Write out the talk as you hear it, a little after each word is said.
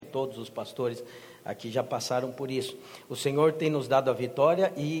todos os pastores aqui já passaram por isso. O Senhor tem nos dado a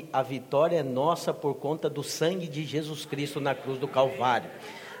vitória, e a vitória é nossa por conta do sangue de Jesus Cristo na cruz do Calvário.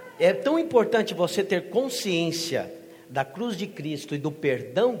 É tão importante você ter consciência da cruz de Cristo e do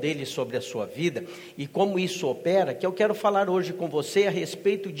perdão dele sobre a sua vida, e como isso opera, que eu quero falar hoje com você a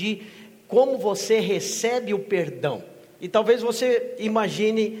respeito de como você recebe o perdão. E talvez você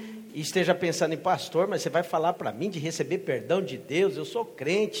imagine e esteja pensando em: pastor, mas você vai falar para mim de receber perdão de Deus? Eu sou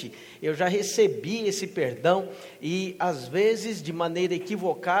crente, eu já recebi esse perdão. E às vezes, de maneira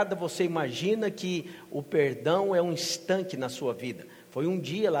equivocada, você imagina que o perdão é um instante na sua vida. Foi um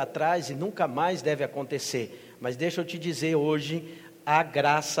dia lá atrás e nunca mais deve acontecer. Mas deixa eu te dizer hoje, a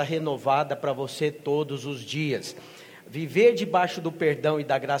graça renovada para você todos os dias. Viver debaixo do perdão e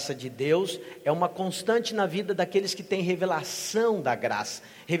da graça de Deus é uma constante na vida daqueles que têm revelação da graça,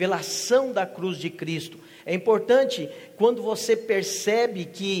 revelação da cruz de Cristo. É importante quando você percebe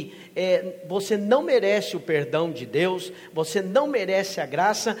que você não merece o perdão de Deus, você não merece a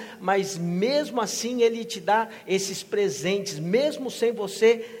graça, mas mesmo assim Ele te dá esses presentes, mesmo sem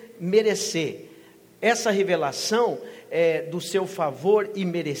você merecer. Essa revelação do seu favor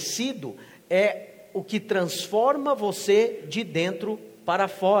imerecido é o que transforma você de dentro para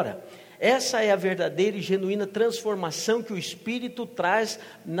fora. Essa é a verdadeira e genuína transformação que o Espírito traz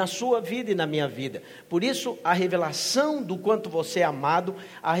na sua vida e na minha vida. Por isso, a revelação do quanto você é amado,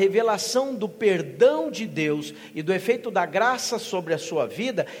 a revelação do perdão de Deus e do efeito da graça sobre a sua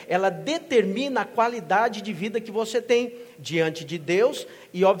vida, ela determina a qualidade de vida que você tem diante de Deus,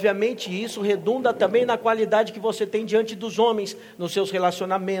 e obviamente isso redunda também na qualidade que você tem diante dos homens, nos seus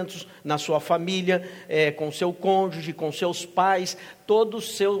relacionamentos, na sua família, com seu cônjuge, com seus pais. Todo o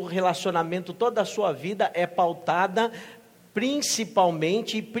seu relacionamento, toda a sua vida é pautada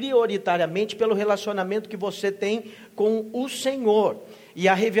principalmente e prioritariamente pelo relacionamento que você tem com o Senhor. E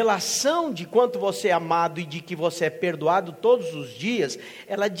a revelação de quanto você é amado e de que você é perdoado todos os dias,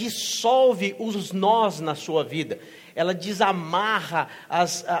 ela dissolve os nós na sua vida. Ela desamarra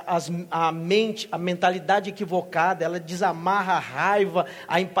a mentalidade equivocada, ela desamarra a raiva,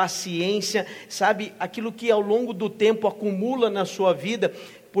 a impaciência, sabe? Aquilo que ao longo do tempo acumula na sua vida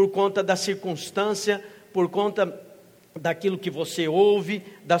por conta da circunstância, por conta daquilo que você ouve,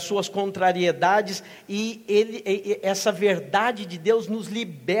 das suas contrariedades, e essa verdade de Deus nos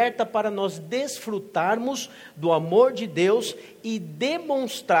liberta para nós desfrutarmos do amor de Deus e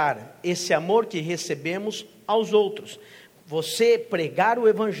demonstrar esse amor que recebemos aos outros. Você pregar o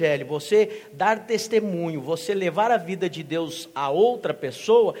Evangelho, você dar testemunho, você levar a vida de Deus a outra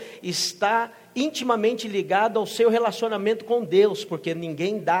pessoa, está intimamente ligado ao seu relacionamento com Deus, porque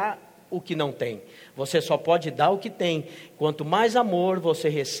ninguém dá o que não tem. Você só pode dar o que tem. Quanto mais amor você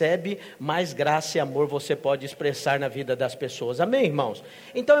recebe, mais graça e amor você pode expressar na vida das pessoas. Amém, irmãos?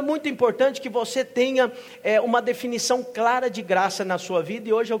 Então é muito importante que você tenha uma definição clara de graça na sua vida.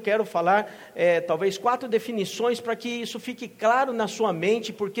 E hoje eu quero falar talvez 4 definições para que isso fique claro na sua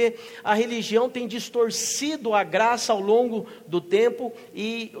mente, porque a religião tem distorcido a graça ao longo do tempo,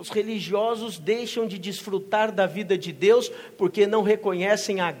 e os religiosos deixam de desfrutar da vida de Deus porque não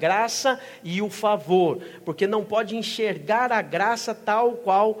reconhecem a graça e o favor, porque não pode enxergar a graça tal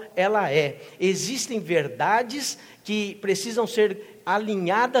qual ela é. Existem verdades que precisam ser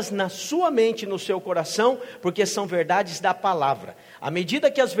alinhadas na sua mente e no seu coração, porque são verdades da palavra. À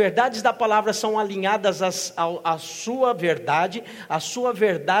medida que as verdades da palavra são alinhadas à sua verdade,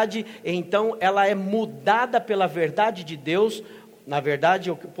 então ela é mudada pela verdade de Deus. Na verdade,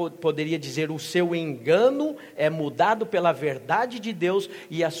 eu poderia dizer, o seu engano é mudado pela verdade de Deus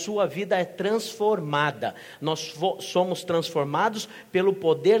e a sua vida é transformada. Nós somos transformados pelo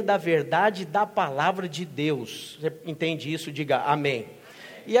poder da verdade da palavra de Deus. Você entende isso? Diga amém.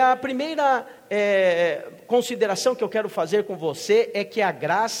 E a primeira consideração que eu quero fazer com você é que a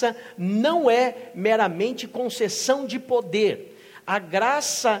graça não é meramente concessão de poder. A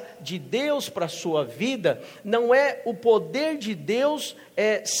graça de Deus para a sua vida não é o poder de Deus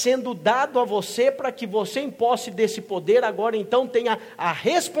sendo dado a você para que você, em posse desse poder, agora então tenha a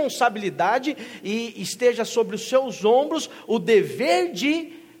responsabilidade e esteja sobre os seus ombros o dever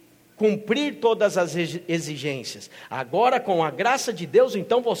de cumprir todas as exigências. Agora, com a graça de Deus,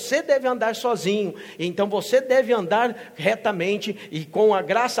 então você deve andar sozinho, então você deve andar retamente, e com a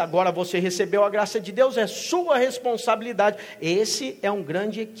graça, agora você recebeu a graça de Deus, é sua responsabilidade. Esse é um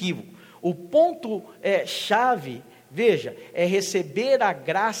grande equívoco. O ponto chave, veja, é receber a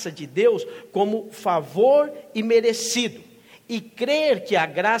graça de Deus como favor imerecido, e crer que a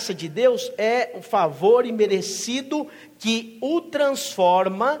graça de Deus é o favor imerecido que o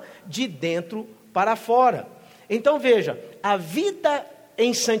transforma de dentro para fora. Então veja, a vida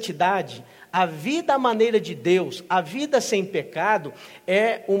em santidade, a vida à maneira de Deus, a vida sem pecado,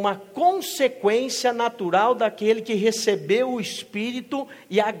 é uma consequência natural daquele que recebeu o Espírito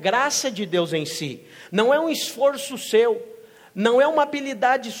e a graça de Deus em si. Não é um esforço seu, não é uma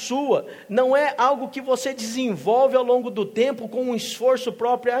habilidade sua, não é algo que você desenvolve ao longo do tempo com um esforço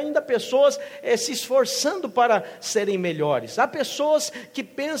próprio. Há ainda pessoas se esforçando para serem melhores. Há pessoas que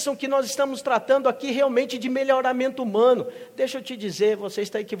pensam que nós estamos tratando aqui realmente de melhoramento humano. Deixa eu te dizer, você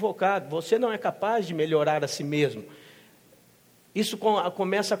está equivocado, você não é capaz de melhorar a si mesmo. Isso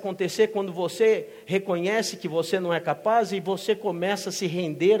começa a acontecer quando você reconhece que você não é capaz e você começa a se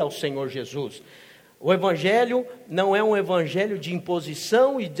render ao Senhor Jesus. O Evangelho não é um Evangelho de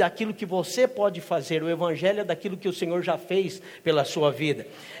imposição e daquilo que você pode fazer. O Evangelho é daquilo que o Senhor já fez pela sua vida.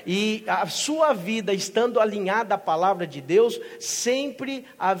 E a sua vida estando alinhada à palavra de Deus, sempre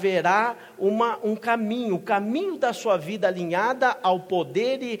haverá um caminho. O caminho da sua vida alinhada ao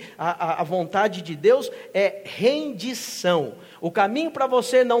poder e à vontade de Deus é rendição. O caminho para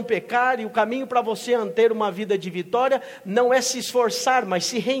você não pecar e o caminho para você ter uma vida de vitória não é se esforçar, mas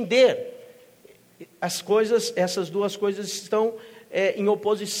se render. Essas duas coisas estão em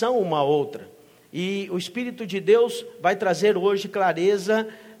oposição uma à outra. E o Espírito de Deus vai trazer hoje clareza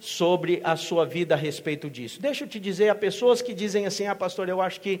sobre a sua vida a respeito disso. Deixa eu te dizer, há pessoas que dizem assim: pastor, eu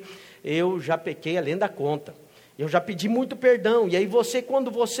acho que eu já pequei além da conta. Eu já pedi muito perdão. E aí quando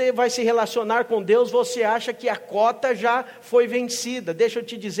você vai se relacionar com Deus, você acha que a cota já foi vencida. Deixa eu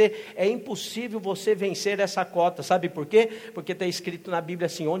te dizer, é impossível você vencer essa cota. Sabe por quê? Porque está escrito na Bíblia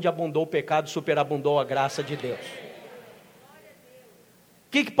assim: onde abundou o pecado, superabundou a graça de Deus.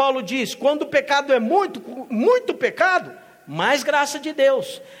 O que Paulo diz? Quando o pecado é muito pecado, mais graça de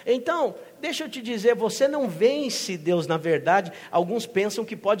Deus. Então, deixa eu te dizer, você não vence Deus na verdade. Alguns pensam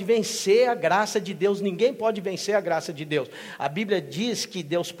que pode vencer a graça de Deus. Ninguém pode vencer a graça de Deus. A Bíblia diz que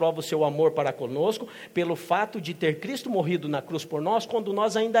Deus prova o seu amor para conosco pelo fato de ter Cristo morrido na cruz por nós quando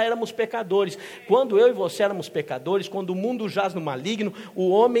nós ainda éramos pecadores. Quando eu e você éramos pecadores, quando o mundo jaz no maligno,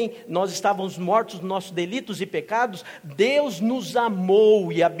 nós estávamos mortos nos nossos delitos e pecados, Deus nos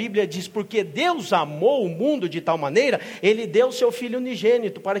amou. E a Bíblia diz, porque Deus amou o mundo de tal maneira, Ele deu o seu Filho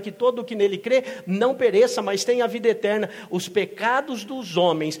unigênito, para que todo o que nele crê não pereça, mas tenha a vida eterna. Os pecados dos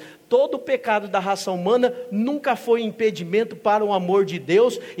homens, todo o pecado da raça humana nunca foi impedimento para o amor de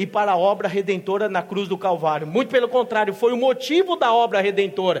Deus e para a obra redentora na cruz do Calvário. Muito pelo contrário, foi o motivo da obra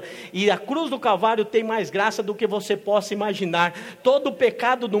redentora. E a cruz do Calvário tem mais graça do que você possa imaginar. Todo o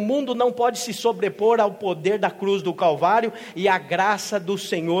pecado do mundo não pode se sobrepor ao poder da cruz do Calvário e à graça do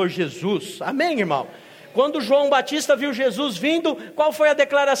Senhor Jesus. Amém, irmão? Quando João Batista viu Jesus vindo, qual foi a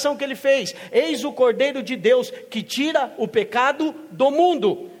declaração que ele fez? Eis o Cordeiro de Deus que tira o pecado do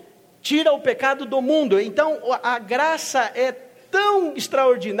mundo. Tira o pecado do mundo. Então a graça é tão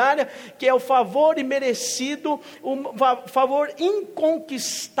extraordinária que é o favor imerecido, o favor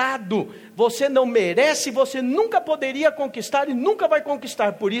inconquistado. Você não merece, você nunca poderia conquistar e nunca vai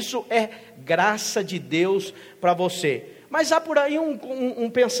conquistar. Por isso é graça de Deus para você. Mas há por aí um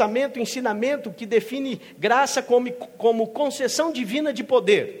pensamento, ensinamento que define graça como concessão divina de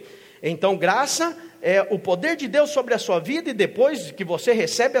poder. Então graça é o poder de Deus sobre a sua vida, e depois que você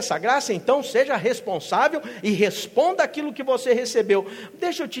recebe essa graça, então seja responsável e responda aquilo que você recebeu.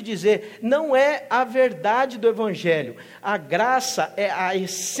 Deixa eu te dizer, não é a verdade do Evangelho. A graça, a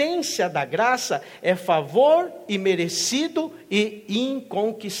essência da graça é favor imerecido e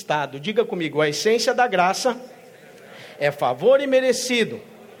inconquistado. Diga comigo, a essência da graça é favor imerecido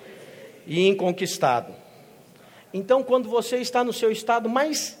e inconquistado. Então, quando você está no seu estado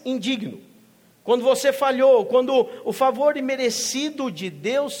mais indigno, quando você falhou, quando o favor imerecido de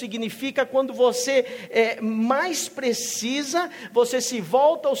Deus significa quando você mais precisa, você se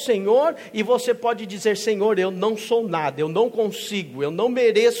volta ao Senhor e você pode dizer: Senhor, eu não sou nada, eu não consigo, eu não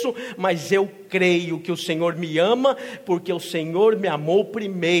mereço, mas eu creio que o Senhor me ama, porque o Senhor me amou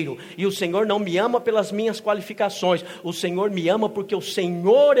primeiro, e o Senhor não me ama pelas minhas qualificações, o Senhor me ama porque o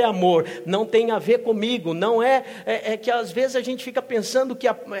Senhor é amor, não tem a ver comigo, não é que às vezes a gente fica pensando que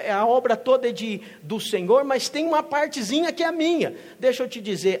a obra toda é do Senhor, mas tem uma partezinha que é a minha. Deixa eu te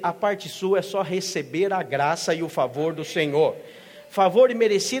dizer, a parte sua é só receber a graça e o favor do Senhor. Favor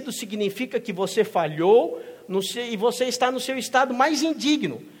imerecido significa que você falhou e você está no seu estado mais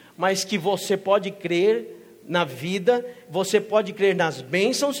indigno, mas que você pode crer na vida, você pode crer nas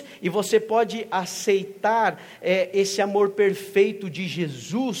bênçãos e você pode aceitar esse amor perfeito de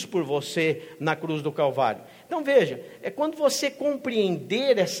Jesus por você na cruz do Calvário. Então veja, quando você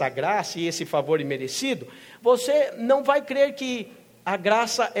compreender essa graça e esse favor imerecido, você não vai crer que a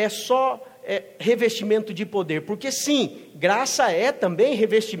graça é só revestimento de poder, porque sim, graça é também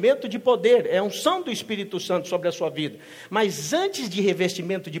revestimento de poder, é unção do Espírito Santo sobre a sua vida. Mas antes de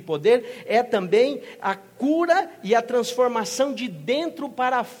revestimento de poder, é também a cura e a transformação de dentro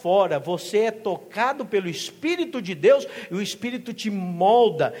para fora. Você é tocado pelo Espírito de Deus e o Espírito te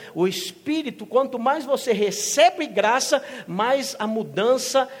molda. O Espírito, quanto mais você recebe graça, mais a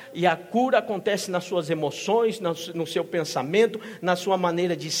mudança e a cura acontece nas suas emoções, no seu pensamento, na sua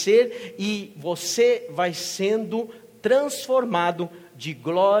maneira de ser, e você vai sendo transformado de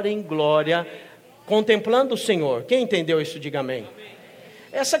glória em glória, contemplando o Senhor. Quem entendeu isso, diga amém.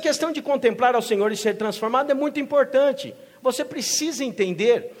 Essa questão de contemplar ao Senhor e ser transformado é muito importante. Você precisa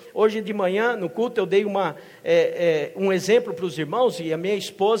entender. Hoje de manhã, no culto, eu dei um exemplo para os irmãos, e a minha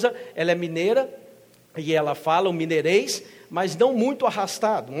esposa, ela é mineira, e ela fala o mineirês, mas não muito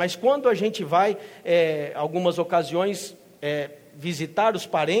arrastado. Mas quando a gente vai, algumas ocasiões, visitar os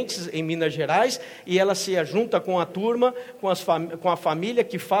parentes em Minas Gerais, e ela se ajunta com a turma, com a família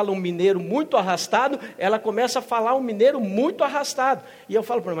que fala um mineiro muito arrastado, ela começa a falar um mineiro muito arrastado, e eu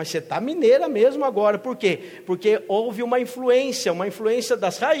falo para ela, mas você está mineira mesmo agora, por quê? Porque houve uma influência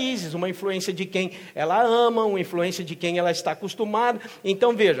das raízes, uma influência de quem ela ama, uma influência de quem ela está acostumada.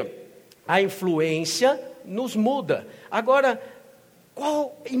 Então veja, a influência nos muda. Agora,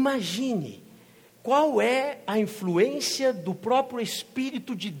 imagine, qual é a influência do próprio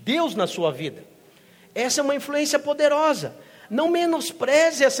Espírito de Deus na sua vida? Essa é uma influência poderosa. Não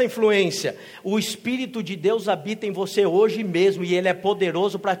menospreze essa influência. O Espírito de Deus habita em você hoje mesmo, e Ele é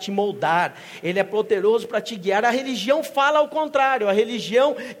poderoso para te moldar, Ele é poderoso para te guiar. A religião fala ao contrário, a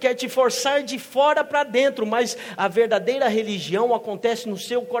religião quer te forçar de fora para dentro, mas a verdadeira religião acontece no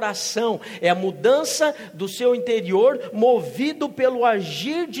seu coração, é a mudança do seu interior, movido pelo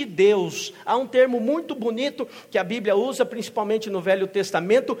agir de Deus. Há um termo muito bonito que a Bíblia usa, principalmente no Velho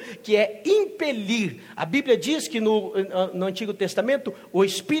Testamento, que é impelir. A Bíblia diz que no Antigo Testamento, o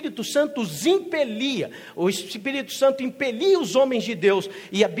Espírito Santo os impelia, o Espírito Santo impelia os homens de Deus,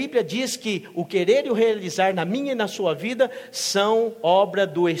 e a Bíblia diz que o querer e o realizar na minha e na sua vida são obra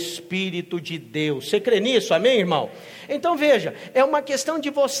do Espírito de Deus. Você crê nisso? Amém, irmão? Então veja, é uma questão de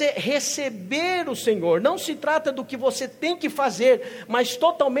você receber o Senhor. Não se trata do que você tem que fazer, mas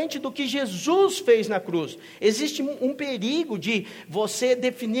totalmente do que Jesus fez na cruz. Existe um perigo de você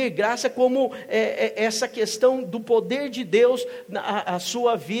definir graça como essa questão do poder de Deus na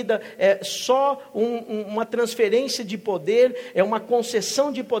sua vida. É só uma transferência de poder, é uma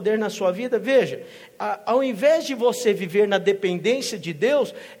concessão de poder na sua vida. Veja, ao invés de você viver na dependência de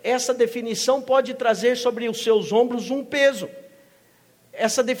Deus, essa definição pode trazer sobre os seus ombros um peso.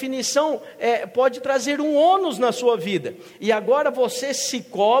 Essa definição pode trazer um ônus na sua vida, e agora você se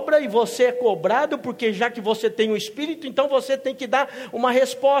cobra e você é cobrado, porque já que você tem o Espírito, então você tem que dar uma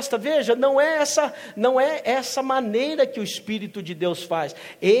resposta. Veja, não é essa maneira que o Espírito de Deus faz.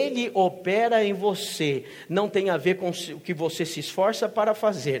 Ele opera em você, não tem a ver com o que você se esforça para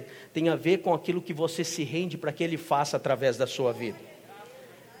fazer, tem a ver com aquilo que você se rende para que Ele faça através da sua vida.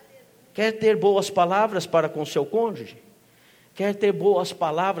 Quer ter boas palavras para com seu cônjuge? Quer ter boas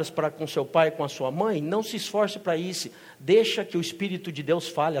palavras para com seu pai e com a sua mãe? Não se esforce para isso. Deixa que o Espírito de Deus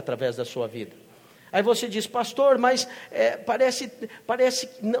fale através da sua vida. Aí você diz, pastor, mas parece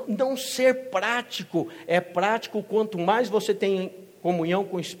não ser prático. É prático. Quanto mais você tem comunhão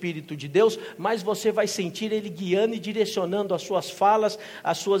com o Espírito de Deus, mais você vai sentir Ele guiando e direcionando as suas falas,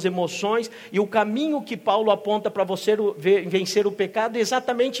 as suas emoções. E o caminho que Paulo aponta para você vencer o pecado é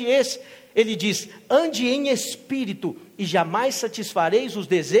exatamente esse. Ele diz, ande em espírito e jamais satisfareis os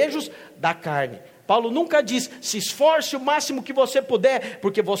desejos da carne. Paulo nunca diz, se esforce o máximo que você puder,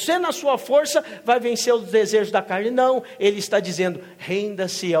 porque você na sua força vai vencer os desejos da carne. Não, ele está dizendo,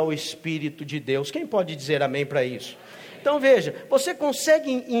 renda-se ao Espírito de Deus. Quem pode dizer amém para isso? Então veja, você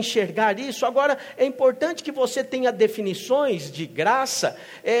consegue enxergar isso? Agora é importante que você tenha definições de graça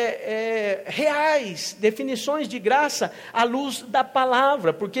reais, definições de graça à luz da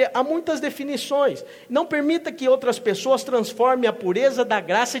palavra, porque há muitas definições. Não permita que outras pessoas transformem a pureza da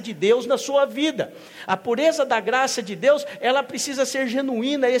graça de Deus na sua vida. A pureza da graça de Deus, ela precisa ser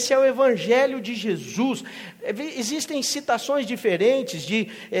genuína. Esse é o Evangelho de Jesus. Existem citações diferentes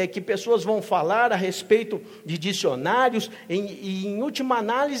que pessoas vão falar a respeito de dicionários, e em última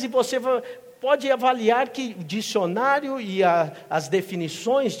análise você pode avaliar que o dicionário e as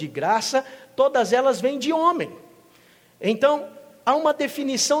definições de graça, todas elas vêm de homem. Então, há uma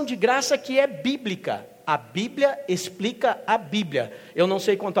definição de graça que é bíblica. A Bíblia explica a Bíblia. Eu não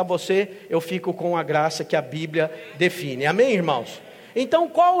sei quanto a você, eu fico com a graça que a Bíblia define. Amém, irmãos? Então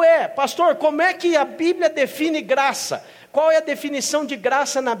qual pastor, como é que a Bíblia define graça? Qual é a definição de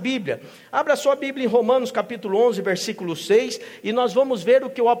graça na Bíblia? Abra sua Bíblia em Romanos capítulo 11, versículo 6, e nós vamos ver o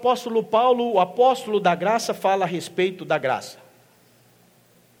que o apóstolo Paulo, o apóstolo da graça, fala a respeito da graça.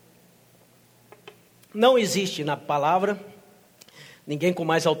 Não existe na palavra ninguém com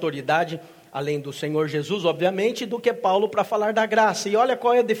mais autoridade, além do Senhor Jesus, obviamente, do que Paulo para falar da graça. E olha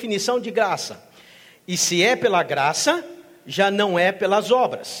qual é a definição de graça. E se é pela graça, já não é pelas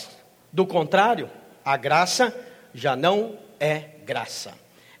obras. Do contrário, a graça já não é graça.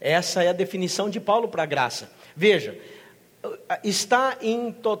 Essa é a definição de Paulo para a graça. Veja, está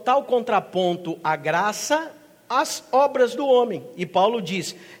em total contraponto a graça às obras do homem. E Paulo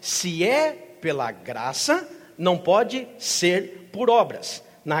diz, se é pela graça, não pode ser por obras.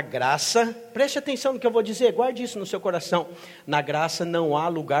 Na graça, preste atenção no que eu vou dizer, guarde isso no seu coração. Na graça não há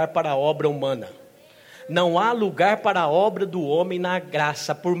lugar para a obra humana. Não há lugar para a obra do homem na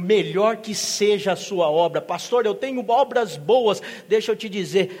graça, por melhor que seja a sua obra. Pastor, eu tenho obras boas. Deixa eu te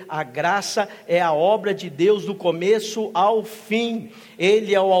dizer, a graça é a obra de Deus do começo ao fim.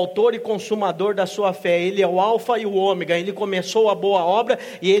 Ele é o autor e consumador da sua fé. Ele é o alfa e o ômega. Ele começou a boa obra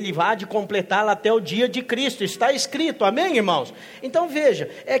e ele vai de completá-la até o dia de Cristo. Está escrito, amém, irmãos? Então veja,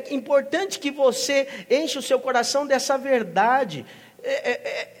 é importante que você enche o seu coração dessa verdade.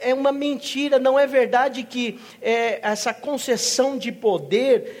 É uma mentira, não é verdade que essa concessão de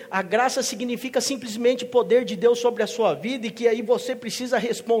poder, a graça significa simplesmente poder de Deus sobre a sua vida, e que aí você precisa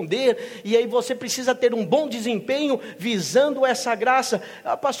responder, e aí você precisa ter um bom desempenho visando essa graça.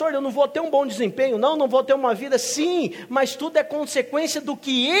 Pastor, eu não vou ter um bom desempenho, não vou ter uma vida, sim, mas tudo é consequência do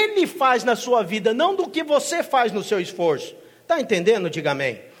que Ele faz na sua vida, não do que você faz no seu esforço. Está entendendo? Diga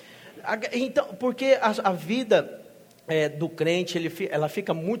amém. Então, porque a vida do crente, ela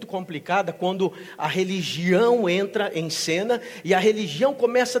fica muito complicada quando a religião entra em cena, e a religião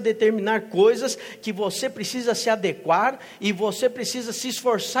começa a determinar coisas que você precisa se adequar, e você precisa se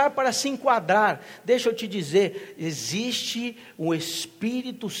esforçar para se enquadrar. Deixa eu te dizer, existe o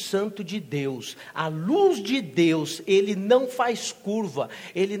Espírito Santo de Deus, a luz de Deus, ele não faz curva,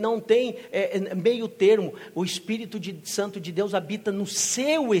 ele não tem meio termo. O Espírito Santo de Deus habita no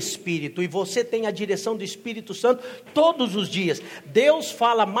seu espírito, e você tem a direção do Espírito Santo todos os dias. Deus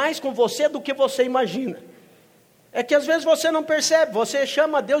fala mais com você do que você imagina. É que às vezes você não percebe, você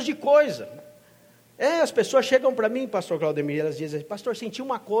chama Deus de coisa. As pessoas chegam para mim, pastor Claudemir, elas dizem, pastor, senti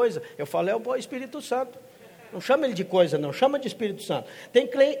uma coisa. Eu falo, é o Espírito Santo. Não chama ele de coisa, não, chama de Espírito Santo. Tem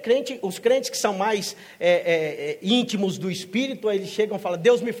os crentes que são mais íntimos do Espírito, eles chegam e falam,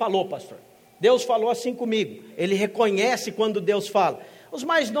 Deus me falou, pastor. Deus falou assim comigo. Ele reconhece quando Deus fala. Os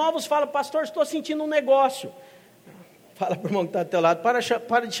mais novos falam, pastor, estou sentindo um negócio. Fala para o irmão que está ao teu lado,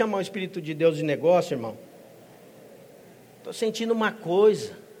 para de chamar o Espírito de Deus de negócio, irmão. Estou sentindo uma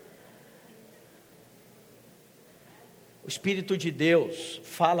coisa. O Espírito de Deus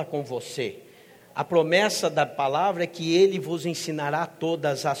fala com você. A promessa da palavra é que Ele vos ensinará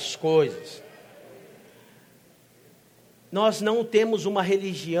todas as coisas. Nós não temos uma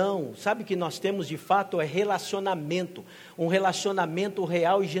religião, sabe o que nós temos de fato? É relacionamento, um relacionamento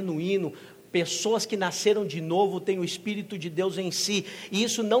real e genuíno. Pessoas que nasceram de novo têm o Espírito de Deus em si, e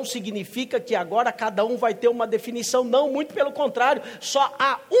isso não significa que agora cada um vai ter uma definição, não, muito pelo contrário, só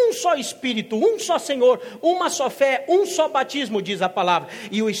há um só Espírito, um só Senhor, uma só fé, um só batismo, diz a palavra,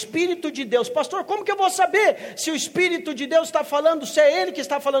 e o Espírito de Deus, pastor, como que eu vou saber se o Espírito de Deus está falando, se é Ele que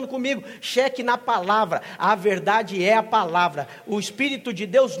está falando comigo? Cheque na palavra, a verdade é a palavra, o Espírito de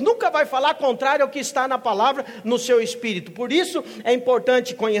Deus nunca vai falar contrário ao que está na palavra, no seu Espírito. Por isso é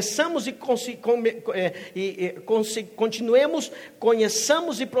importante, conheçamos continuemos,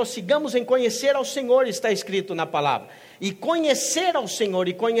 conheçamos e prossigamos em conhecer ao Senhor, está escrito na palavra. E conhecer ao Senhor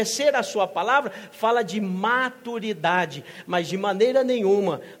e conhecer a sua palavra fala de maturidade, mas de maneira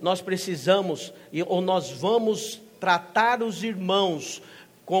nenhuma nós precisamos ou nós vamos tratar os irmãos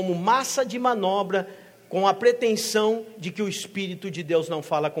como massa de manobra, com a pretensão de que o Espírito de Deus não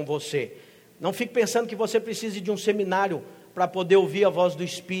fala com você. Não fique pensando que você precisa de um seminário para poder ouvir a voz do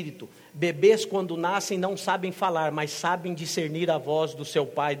Espírito. Bebês quando nascem não sabem falar, mas sabem discernir a voz do seu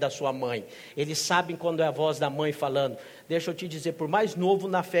pai e da sua mãe. Eles sabem quando é a voz da mãe falando. Deixa eu te dizer, por mais novo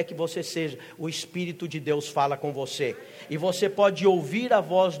na fé que você seja, o Espírito de Deus fala com você. E você pode ouvir a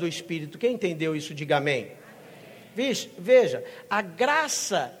voz do Espírito. Quem entendeu isso, diga amém. Veja, a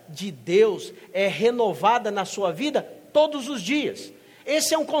graça de Deus é renovada na sua vida todos os dias.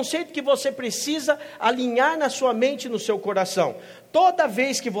 Esse é um conceito que você precisa alinhar na sua mente e no seu coração. Toda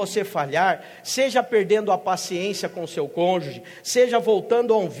vez que você falhar, seja perdendo a paciência com seu cônjuge, seja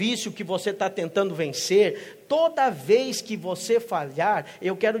voltando a um vício que você está tentando vencer, toda vez que você falhar,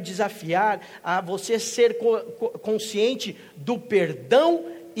 eu quero desafiar a você ser consciente do perdão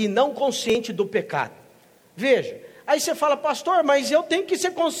e não consciente do pecado. Veja, aí você fala, pastor, mas eu tenho que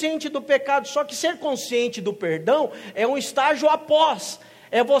ser consciente do pecado, só que ser consciente do perdão é um estágio após.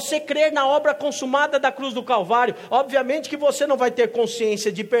 É você crer na obra consumada da cruz do Calvário. Obviamente que você não vai ter consciência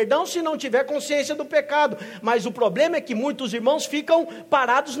de perdão se não tiver consciência do pecado. Mas o problema é que muitos irmãos ficam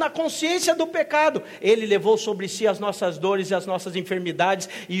parados na consciência do pecado. Ele levou sobre si as nossas dores e as nossas enfermidades.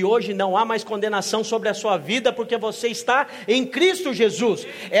 E hoje não há mais condenação sobre a sua vida, porque você está em Cristo Jesus.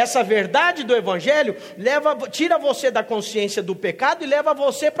 Essa verdade do Evangelho tira você da consciência do pecado e leva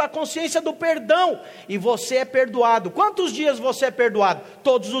você para a consciência do perdão. E você é perdoado. Quantos dias você é perdoado?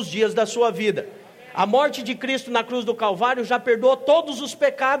 Todos os dias da sua vida. A morte de Cristo na cruz do Calvário já perdoou todos os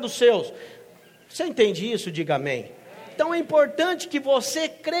pecados seus. Você entende isso? Diga amém. Então é importante que você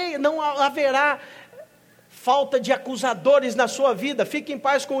creia, não haverá falta de acusadores na sua vida, fique em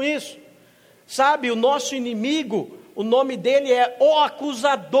paz com isso. Sabe, o nosso inimigo, o nome dele é o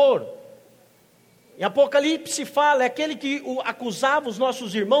acusador. Em Apocalipse fala, é aquele que acusava os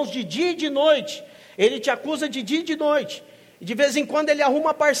nossos irmãos de dia e de noite. Ele te acusa de dia e de noite. E de vez em quando ele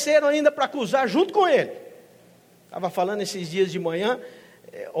arruma parceiro ainda para acusar junto com ele. Estava falando esses dias de manhã,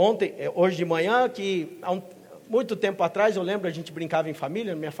 hoje de manhã, que há muito tempo atrás, eu lembro, a gente brincava em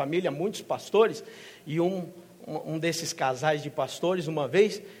família, na minha família, muitos pastores, e um desses casais de pastores, uma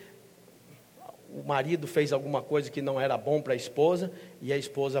vez, o marido fez alguma coisa que não era bom para a esposa, e a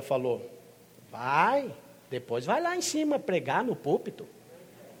esposa falou, depois vai lá em cima pregar no púlpito.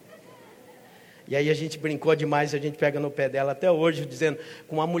 E aí a gente brincou demais, a gente pega no pé dela até hoje, dizendo,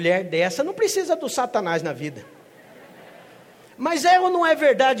 com uma mulher dessa não precisa do Satanás na vida. Mas é ou não é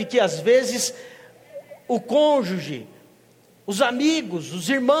verdade que às vezes o cônjuge, os amigos, os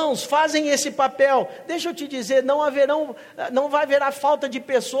irmãos fazem esse papel? Deixa eu te dizer, não vai haver falta de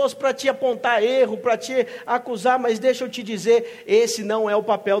pessoas para te apontar erro, para te acusar, mas deixa eu te dizer, esse não é o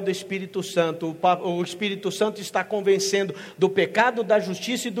papel do Espírito Santo. O Espírito Santo está convencendo do pecado, da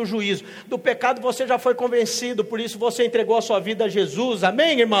justiça e do juízo. Do pecado você já foi convencido, por isso você entregou a sua vida a Jesus,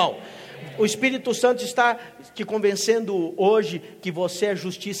 amém, irmão? O Espírito Santo está te convencendo hoje que você é a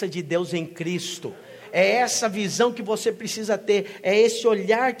justiça de Deus em Cristo. É essa visão que você precisa ter, é esse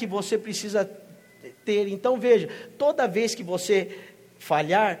olhar que você precisa ter. Então veja, toda vez que você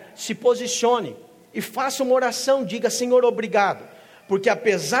falhar, se posicione e faça uma oração, diga, Senhor, obrigado. Porque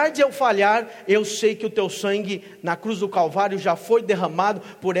apesar de eu falhar, eu sei que o teu sangue na cruz do Calvário já foi derramado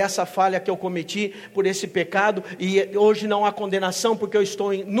por essa falha que eu cometi, por esse pecado, e hoje não há condenação, porque eu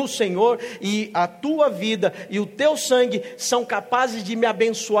estou no Senhor, e a tua vida e o teu sangue são capazes de me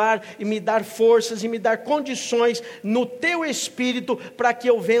abençoar, e me dar forças, e me dar condições no teu espírito, para que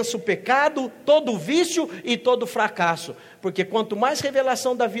eu vença o pecado, todo o vício e todo o fracasso, porque quanto mais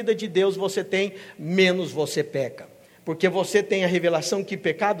revelação da vida de Deus você tem, menos você peca. Porque você tem a revelação que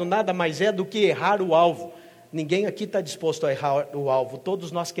pecado nada mais é do que errar o alvo. Ninguém aqui está disposto a errar o alvo.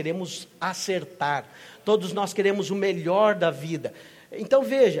 Todos nós queremos acertar. Todos nós queremos o melhor da vida. Então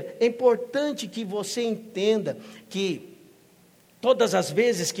veja, é importante que você entenda que todas as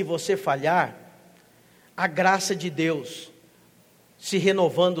vezes que você falhar, a graça de Deus se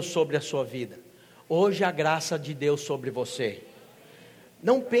renovando sobre a sua vida. Hoje a graça de Deus sobre você.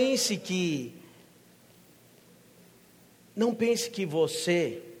 Não pense que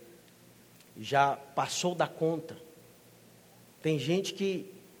você já passou da conta. Tem gente que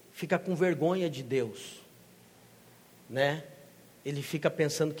fica com vergonha de Deus, né? Ele fica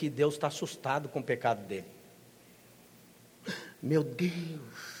pensando que Deus está assustado com o pecado dele. Meu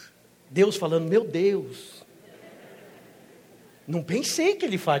Deus, Deus falando, meu Deus, não pensei que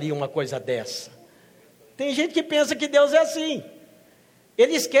ele faria uma coisa dessa. Tem gente que pensa que Deus é assim.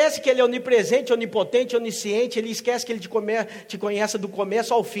 Ele esquece que ele é onipresente, onipotente, onisciente. Ele esquece que ele te conhece do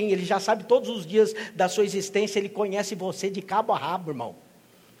começo ao fim. Ele já sabe todos os dias da sua existência. Ele conhece você de cabo a rabo, irmão.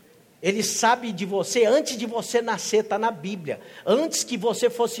 Ele sabe de você antes de você nascer, está na Bíblia. Antes que você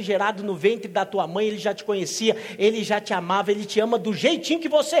fosse gerado no ventre da tua mãe, ele já te conhecia, ele já te amava, ele te ama do jeitinho que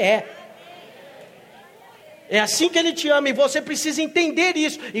você é. É assim que ele te ama, e você precisa entender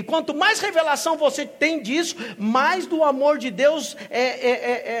isso. E quanto mais revelação você tem disso, mais do amor de Deus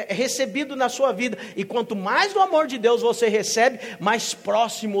é recebido na sua vida. E quanto mais do amor de Deus você recebe, mais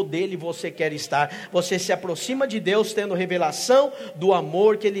próximo dele você quer estar. Você se aproxima de Deus tendo revelação do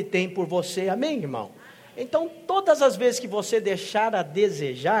amor que ele tem por você. Amém, irmão? Então, todas as vezes que você deixar a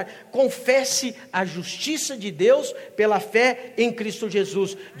desejar, confesse a justiça de Deus pela fé em Cristo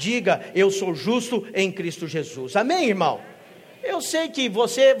Jesus. Diga, eu sou justo em Cristo Jesus. Amém, irmão? Eu sei que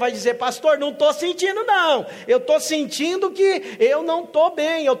você vai dizer, pastor, não estou sentindo não. Eu estou sentindo que eu não estou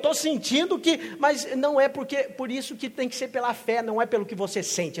bem. Eu estou sentindo que... Mas não é por isso que tem que ser pela fé. Não é pelo que você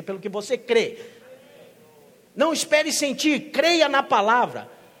sente, é pelo que você crê. Não espere sentir, creia na palavra.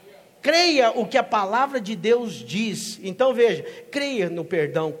 Creia o que a palavra de Deus diz. Então veja, creia no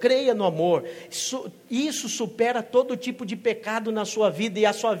perdão, creia no amor. Isso supera todo tipo de pecado na sua vida. E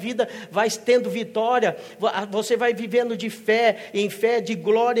a sua vida vai tendo vitória. Você vai vivendo de fé em fé, de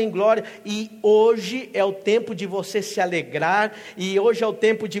glória em glória. E hoje é o tempo de você se alegrar. E hoje é o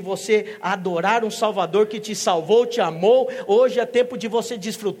tempo de você adorar um Salvador que te salvou, te amou. Hoje é tempo de você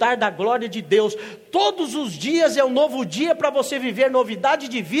desfrutar da glória de Deus. Todos os dias é um novo dia para você viver novidade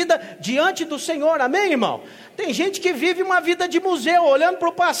de vida diante do Senhor. Amém, irmão? Tem gente que vive uma vida de museu, olhando para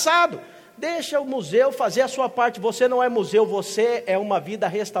o passado. Deixa o museu fazer a sua parte. Você não é museu, você é uma vida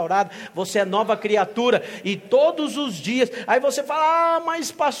restaurada. Você é nova criatura. E todos os dias, aí você fala,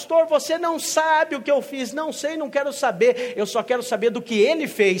 mas pastor, você não sabe o que eu fiz. Não sei, não quero saber. Eu só quero saber do que ele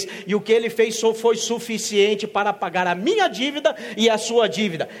fez. E o que ele fez foi suficiente para pagar a minha dívida e a sua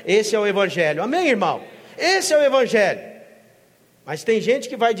dívida. Esse é o Evangelho. Amém, irmão? Esse é o Evangelho. Mas tem gente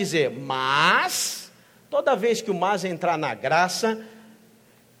que vai dizer, mas toda vez que o mas entrar na graça,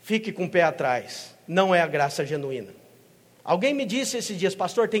 fique com o pé atrás. Não é a graça genuína. Alguém me disse esses dias,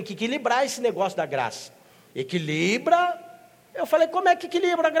 pastor, tem que equilibrar esse negócio da graça. Equilibra? Eu falei, como é que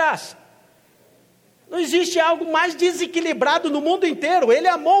equilibra a graça? Não existe algo mais desequilibrado no mundo inteiro. Ele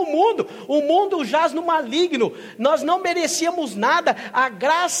amou o mundo jaz no maligno. Nós não merecíamos nada. A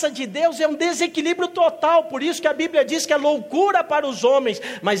graça de Deus é um desequilíbrio total. Por isso que a Bíblia diz que é loucura para os homens,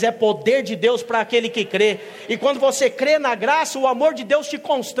 mas é poder de Deus para aquele que crê. E quando você crê na graça, o amor de Deus te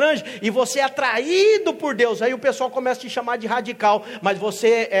constrange e você é atraído por Deus. Aí o pessoal começa a te chamar de radical, mas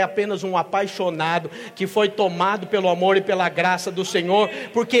você é apenas um apaixonado que foi tomado pelo amor e pela graça do Senhor,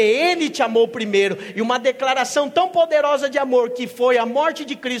 porque Ele te amou primeiro. E uma declaração tão poderosa de amor, que foi a morte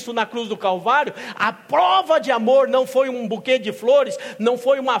de Cristo na cruz do Calvário, a prova de amor não foi um buquê de flores, não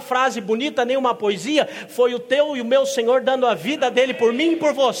foi uma frase bonita, nem uma poesia, foi o teu e o meu Senhor dando a vida dele por mim e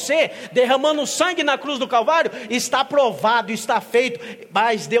por você, derramando sangue na cruz do Calvário. Está provado, está feito.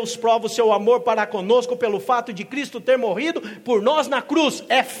 Mas Deus prova o seu amor para conosco pelo fato de Cristo ter morrido por nós na cruz.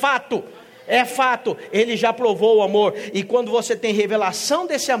 É fato. É fato, Ele já provou o amor. E quando você tem revelação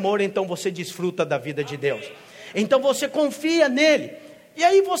desse amor, então você desfruta da vida de Deus. Então você confia nele. E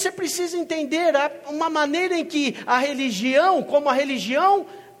aí você precisa entender uma maneira em que a religião, como a religião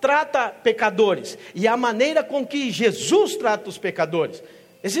trata pecadores, e a maneira com que Jesus trata os pecadores.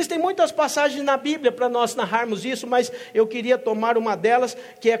 Existem muitas passagens na Bíblia para nós narrarmos isso, mas eu queria tomar uma delas,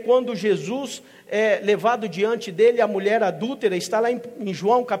 que é quando Jesus é levado diante dele, a mulher adúltera. Está lá em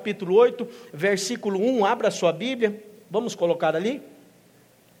João capítulo 8, versículo 1, abra a sua Bíblia, vamos colocar ali.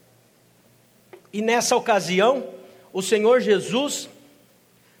 E nessa ocasião, o Senhor Jesus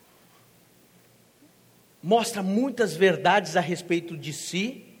mostra muitas verdades a respeito de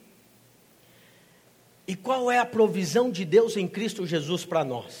si. E qual é a provisão de Deus em Cristo Jesus para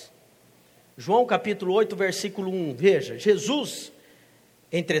nós? João capítulo 8, versículo 1, veja, Jesus,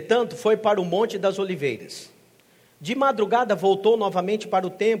 entretanto, foi para o Monte das Oliveiras. De madrugada voltou novamente para o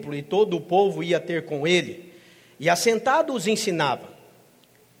templo, e todo o povo ia ter com ele, e assentado os ensinava.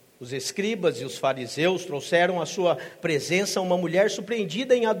 Os escribas e os fariseus trouxeram à sua presença uma mulher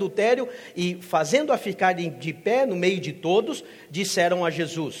surpreendida em adultério, e fazendo-a ficar de pé no meio de todos, disseram a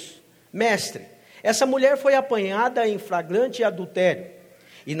Jesus, mestre, essa mulher foi apanhada em flagrante adultério,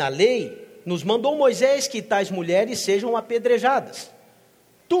 e na lei nos mandou Moisés que tais mulheres sejam apedrejadas.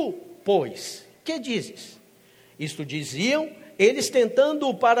 Tu, pois, que dizes? Isto diziam eles,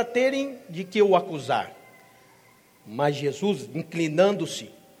 tentando para terem de que o acusar. Mas Jesus,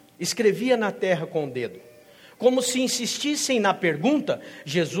 inclinando-se, escrevia na terra com o dedo. Como se insistissem na pergunta,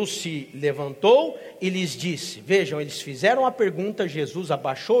 Jesus se levantou e lhes disse, vejam, eles fizeram a pergunta, Jesus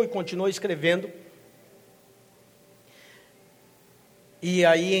abaixou e continuou escrevendo. E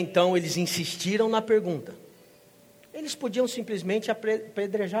aí então eles insistiram na pergunta. Eles podiam simplesmente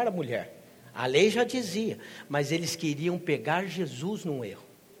apedrejar a mulher. A lei já dizia, mas eles queriam pegar Jesus num erro.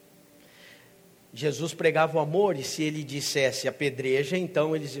 Jesus pregava o amor, e se ele dissesse apedreja,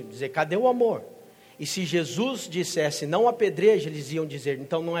 então eles iam dizer, cadê o amor? E se Jesus dissesse não apedreja, eles iam dizer,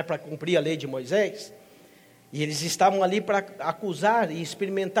 então não é para cumprir a lei de Moisés? E eles estavam ali para acusar e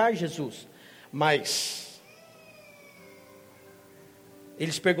experimentar Jesus. Mas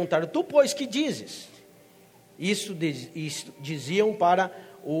eles perguntaram, tu pois que dizes? Isso diziam para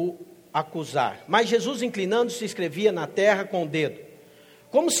o acusar. Mas Jesus, inclinando-se, escrevia na terra com o dedo.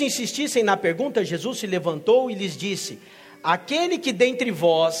 Como se insistissem na pergunta, Jesus se levantou e lhes disse: aquele que dentre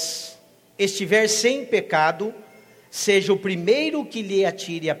vós estiver sem pecado, seja o primeiro que lhe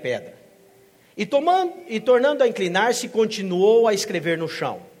atire a pedra. E tornando a inclinar-se, continuou a escrever no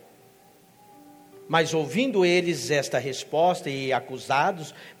chão. Mas ouvindo eles esta resposta e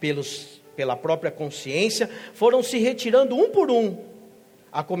acusados pela própria consciência, foram se retirando um por um,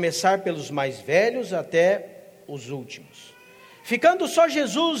 a começar pelos mais velhos até os últimos. Ficando só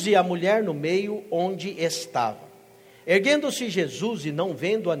Jesus e a mulher no meio onde estava. Erguendo-se Jesus e não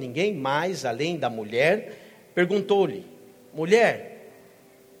vendo a ninguém mais além da mulher, perguntou-lhe: mulher,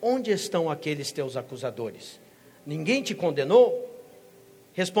 onde estão aqueles teus acusadores? Ninguém te condenou?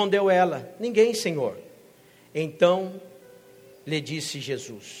 Respondeu ela: ninguém, Senhor. Então lhe disse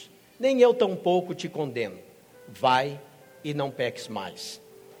Jesus: nem eu tampouco te condeno. Vai e não peques mais.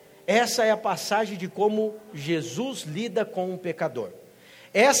 Essa é a passagem de como Jesus lida com um pecador.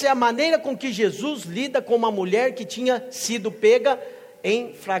 Essa é a maneira com que Jesus lida com uma mulher que tinha sido pega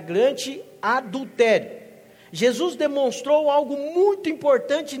em flagrante adultério. Jesus demonstrou algo muito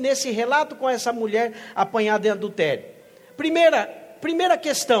importante nesse relato com essa mulher apanhada em adultério. Primeira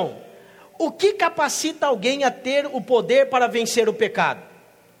questão: o que capacita alguém a ter o poder para vencer o pecado?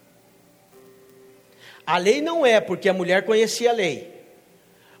 A lei não é, porque a mulher conhecia a lei.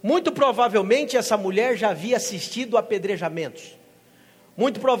 Muito provavelmente essa mulher já havia assistido a apedrejamentos.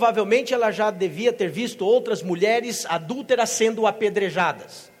 Muito provavelmente ela já devia ter visto outras mulheres adúlteras sendo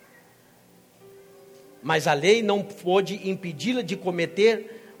apedrejadas. Mas a lei não pôde impedi-la de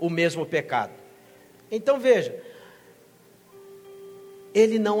cometer o mesmo pecado. Então veja,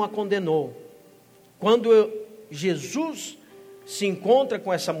 ele não a condenou. Quando Jesus se encontra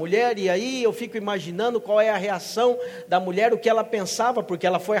com essa mulher, e aí eu fico imaginando qual é a reação da mulher, o que ela pensava, porque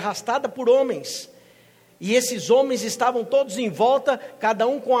ela foi arrastada por homens, e esses homens estavam todos em volta, cada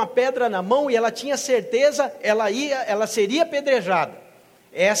um com a pedra na mão, e ela tinha certeza, ela seria apedrejada.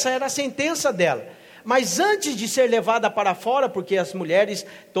 Essa era a sentença dela. Mas antes de ser levada para fora, porque as mulheres,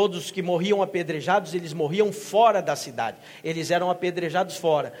 todos que morriam apedrejados, eles morriam fora da cidade, eles eram apedrejados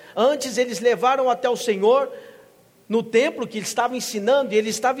fora. Antes eles levaram até o Senhor no templo que ele estava ensinando, e ele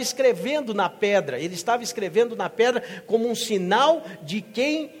estava escrevendo na pedra, como um sinal de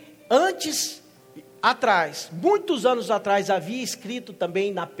quem antes, muitos anos atrás, havia escrito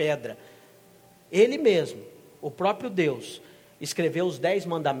também na pedra. Ele mesmo, o próprio Deus, escreveu os 10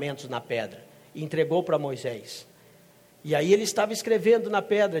 mandamentos na pedra, e entregou para Moisés. E aí ele estava escrevendo na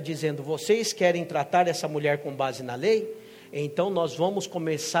pedra, dizendo: vocês querem tratar essa mulher com base na lei? Então nós vamos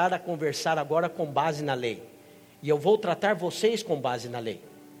começar a conversar agora com base na lei. E eu vou tratar vocês com base na lei.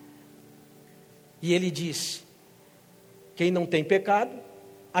 E ele disse: quem não tem pecado,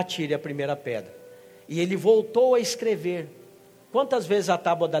 atire a primeira pedra. E ele voltou a escrever. Quantas vezes a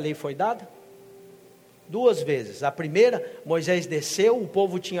tábua da lei foi dada? 2 vezes. A primeira, Moisés desceu, o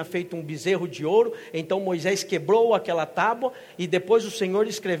povo tinha feito um bezerro de ouro, então Moisés quebrou aquela tábua, e depois o Senhor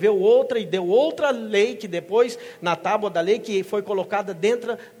escreveu outra, e deu outra lei, que depois, na tábua da lei, que foi colocada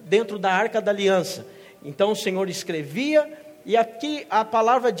dentro da arca da aliança. Então o Senhor escrevia, e aqui a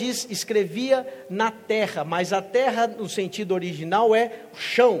palavra diz, escrevia na terra, mas a terra no sentido original é o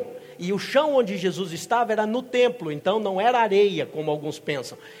chão, e o chão onde Jesus estava era no templo, então não era areia como alguns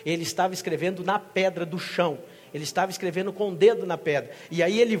pensam, ele estava escrevendo na pedra do chão, ele estava escrevendo com o dedo na pedra, e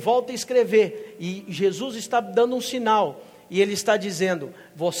aí ele volta a escrever, e Jesus está dando um sinal, e ele está dizendo: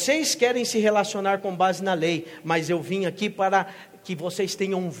 vocês querem se relacionar com base na lei, mas eu vim aqui para que vocês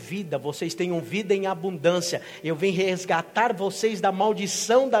tenham vida em abundância. Eu vim resgatar vocês da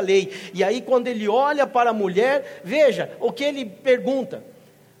maldição da lei. E aí quando ele olha para a mulher, veja o que ele pergunta.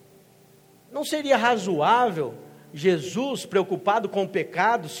 Não seria razoável Jesus, preocupado com o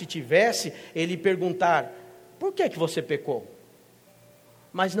pecado, se tivesse, ele perguntar: por que você pecou?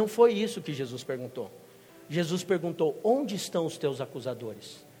 Mas não foi isso que Jesus perguntou. Jesus perguntou: onde estão os teus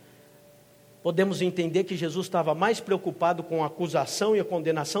acusadores? Podemos entender que Jesus estava mais preocupado com a acusação e a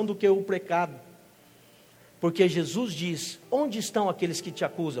condenação do que o pecado. Porque Jesus diz: onde estão aqueles que te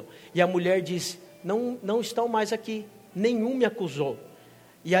acusam? E a mulher diz: não estão mais aqui, nenhum me acusou.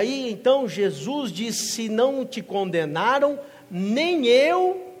 E aí então Jesus diz: se não te condenaram, nem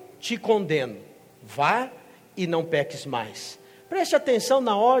eu te condeno. Vá e não peques mais. Preste atenção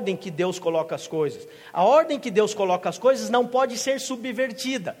na ordem que Deus coloca as coisas. A ordem que Deus coloca as coisas não pode ser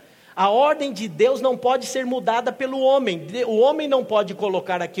subvertida. A ordem de Deus não pode ser mudada pelo homem. O homem não pode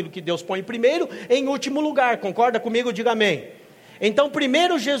colocar aquilo que Deus põe primeiro em último lugar. Concorda comigo? Diga amém. Então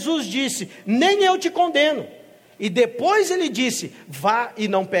primeiro Jesus disse: nem eu te condeno. E depois ele disse, vá e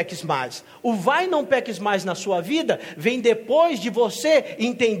não peques mais. O vá e não peques mais na sua vida, vem depois de você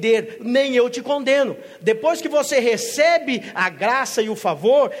entender, nem eu te condeno. Depois que você recebe a graça e o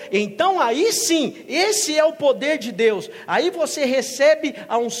favor, então aí sim, esse é o poder de Deus. Aí você recebe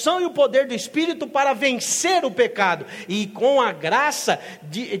a unção e o poder do Espírito para vencer o pecado. E com a graça,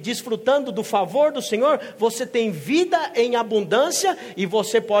 desfrutando do favor do Senhor, você tem vida em abundância e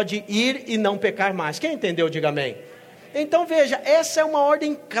você pode ir e não pecar mais. Quem entendeu, diga amém. Então veja, essa é uma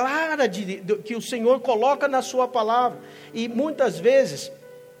ordem clara que o Senhor coloca na sua palavra. E muitas vezes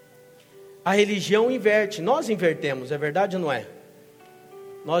a religião inverte, nós invertemos, é verdade ou não é?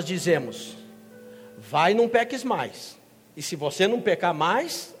 Nós dizemos, vai e não peques mais. E se você não pecar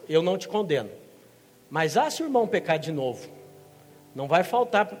mais, eu não te condeno. Mas se o irmão pecar de novo, não vai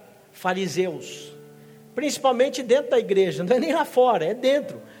faltar fariseus, principalmente dentro da igreja, não é nem lá fora, é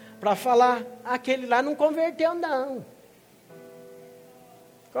dentro, para falar, aquele lá não converteu não.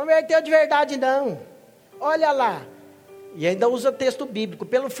 Converteu de verdade não. Olha lá. E ainda usa texto bíblico.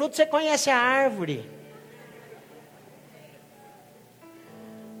 Pelo fruto você conhece a árvore.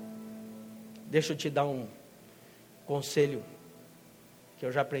 Deixa eu te dar um conselho que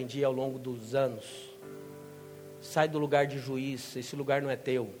eu já aprendi ao longo dos anos. Sai do lugar de juiz. Esse lugar não é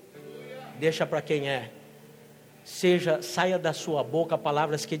teu. Deixa para quem é. Saia da sua boca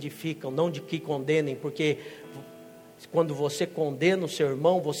palavras que edificam, não de que condenem, porque quando você condena o seu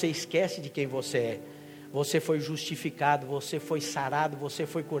irmão, você esquece de quem você é. Você foi justificado, você foi sarado, você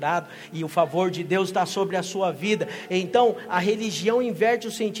foi curado, e o favor de Deus está sobre a sua vida. Então, a religião inverte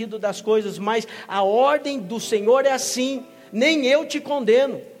o sentido das coisas, mas a ordem do Senhor é assim, nem eu te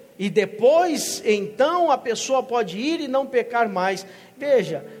condeno. E depois, então, a pessoa pode ir e não pecar mais.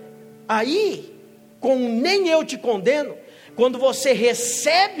 Veja, aí, com nem eu te condeno, quando você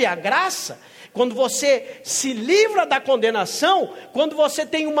recebe a graça, quando você se livra da condenação, quando você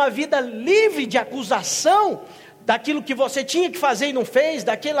tem uma vida livre de acusação, daquilo que você tinha que fazer e não fez,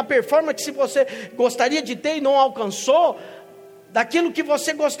 daquela performance que você gostaria de ter e não alcançou, daquilo que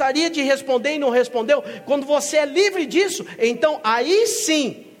você gostaria de responder e não respondeu, quando você é livre disso, então aí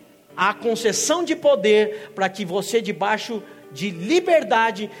sim, há concessão de poder para que você debaixo de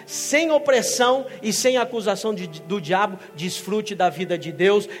liberdade, sem opressão e sem acusação do diabo, desfrute da vida de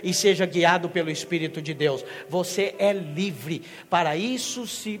Deus e seja guiado pelo Espírito de Deus. Você é livre. Para isso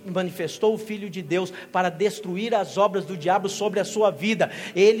se manifestou o Filho de Deus, para destruir as obras do diabo sobre a sua vida.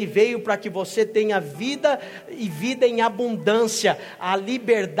 Ele veio para que você tenha vida e vida em abundância. A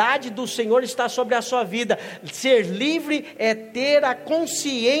liberdade do Senhor está sobre a sua vida. Ser livre é ter a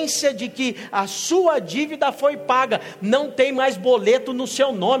consciência de que a sua dívida foi paga. Não tem mais boleto no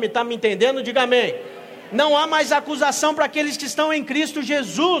seu nome, está me entendendo? Diga amém. Não há mais acusação para aqueles que estão em Cristo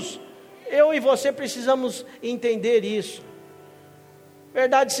Jesus. Eu e você precisamos entender isso.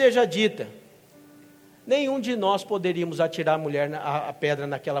 Verdade seja dita, nenhum de nós poderíamos atirar a pedra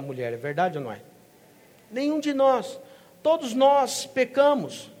naquela mulher, é verdade ou não é? Nenhum de nós. Todos nós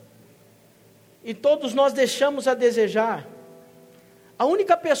pecamos e todos nós deixamos a desejar. A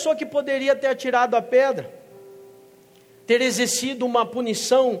única pessoa que poderia ter atirado a pedra, ter exercido uma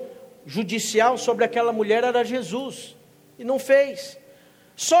punição judicial sobre aquela mulher, era Jesus, e não fez.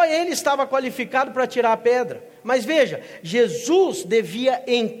 Só ele estava qualificado para tirar a pedra. Mas veja, Jesus devia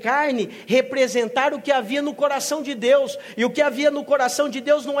em carne representar o que havia no coração de Deus. E o que havia no coração de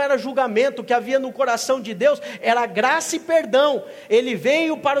Deus não era julgamento. O que havia no coração de Deus era graça e perdão. Ele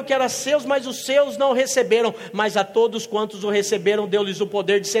veio para o que era seus, mas os seus não receberam. Mas a todos quantos o receberam, deu-lhes o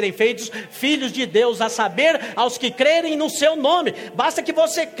poder de serem feitos filhos de Deus, a saber, aos que crerem no seu nome. Basta que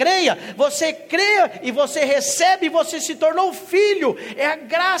você creia e você recebe, e você se tornou filho. É a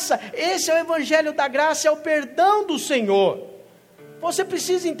graça. Esse é o evangelho da graça, é o perdão do Senhor. Você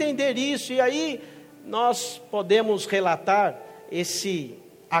precisa entender isso. E aí nós podemos relatar esse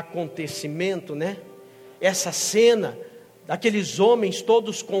acontecimento, né? Essa cena daqueles homens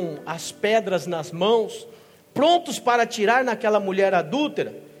todos com as pedras nas mãos, prontos para atirar naquela mulher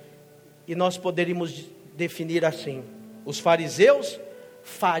adúltera. E nós poderíamos definir assim: os fariseus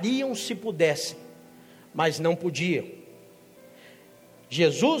fariam se pudessem, mas não podiam.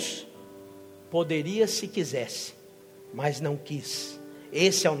 Jesus poderia se quisesse, mas não quis.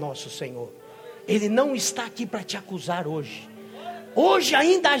 Esse é o nosso Senhor. Ele não está aqui para te acusar hoje. Hoje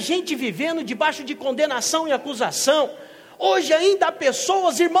ainda a gente vivendo debaixo de condenação e acusação. Hoje ainda há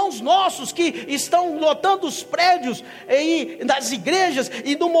pessoas, irmãos nossos, que estão lotando os prédios nas igrejas,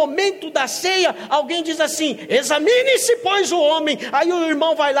 e no momento da ceia, alguém diz assim: examine-se pois o homem. Aí o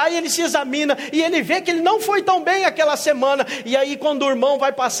irmão vai lá e ele se examina, e ele vê que ele não foi tão bem aquela semana, e aí quando o irmão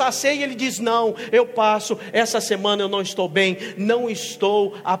vai passar a ceia, ele diz: não, eu passo, essa semana eu não estou bem, não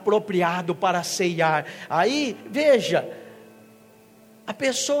estou apropriado para ceiar. Aí, veja, a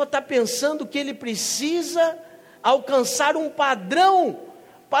pessoa está pensando que ele precisa alcançar um padrão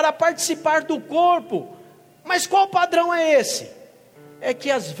para participar do corpo. Mas qual padrão é esse? É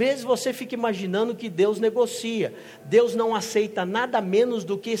que às vezes você fica imaginando que Deus negocia. Deus não aceita nada menos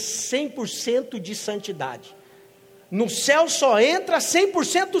do que 100% de santidade. No céu só entra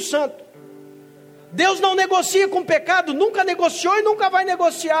 100% santo. Deus não negocia com pecado, nunca negociou e nunca vai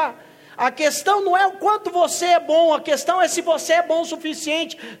negociar. A questão não é o quanto você é bom, a questão é se você é bom o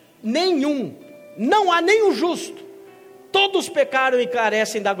suficiente. Não há nenhum justo. Todos pecaram e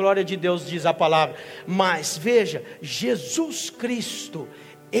carecem da glória de Deus, diz a palavra. Mas veja, Jesus Cristo,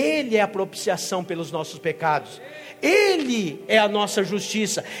 Ele é a propiciação pelos nossos pecados. Ele é a nossa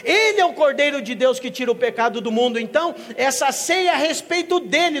justiça. Ele é o Cordeiro de Deus que tira o pecado do mundo. Então, essa ceia é a respeito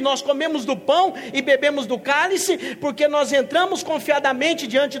dele. Nós comemos do pão e bebemos do cálice, porque nós entramos confiadamente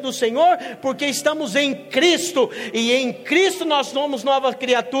diante do Senhor, porque estamos em Cristo. E em Cristo nós somos nova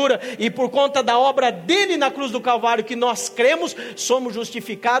criatura. E por conta da obra dele na cruz do Calvário, que nós cremos, somos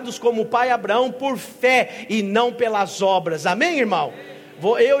justificados como o pai Abraão por fé e não pelas obras. Amém, irmão?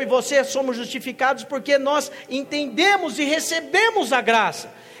 Eu e você somos justificados porque nós entendemos e recebemos a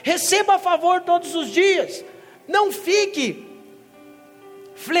graça. Receba a favor todos os dias. Não fique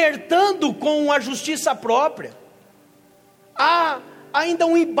flertando com a justiça própria. Há ainda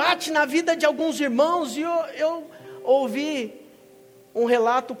um embate na vida de alguns irmãos. E eu ouvi um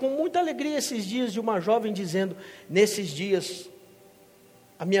relato com muita alegria esses dias de uma jovem dizendo: nesses dias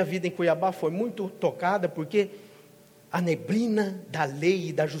a minha vida em Cuiabá foi muito tocada, porque a neblina da lei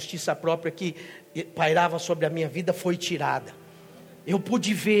e da justiça própria que pairava sobre a minha vida foi tirada. Eu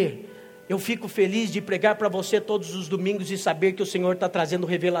pude ver. Eu fico feliz de pregar para você todos os domingos e saber que o Senhor está trazendo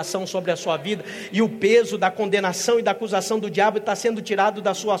revelação sobre a sua vida, e o peso da condenação e da acusação do diabo está sendo tirado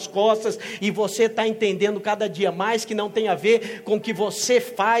das suas costas, e você está entendendo cada dia mais que não tem a ver com o que você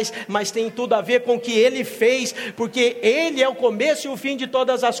faz, mas tem tudo a ver com o que Ele fez, porque Ele é o começo e o fim de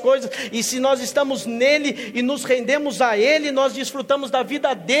todas as coisas, e se nós estamos nele e nos rendemos a Ele, nós desfrutamos da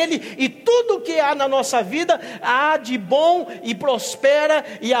vida dEle, e tudo o que há na nossa vida há de bom e prospera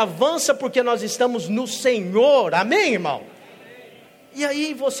e avança, porque nós estamos no Senhor. Amém, irmão? E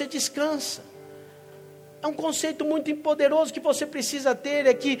aí você descansa. É um conceito muito poderoso que você precisa ter,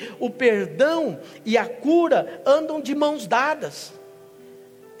 é que o perdão e a cura andam de mãos dadas.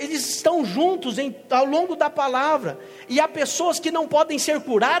 Eles estão juntos ao longo da palavra. E há pessoas que não podem ser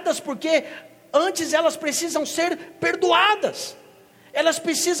curadas porque antes elas precisam ser perdoadas. Elas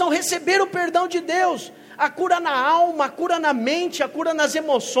precisam receber o perdão de Deus. A cura na alma, a cura na mente, a cura nas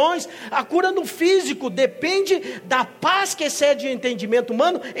emoções, a cura no físico, depende da paz que excede o entendimento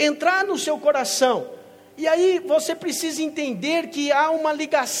humano entrar no seu coração. E aí você precisa entender que há uma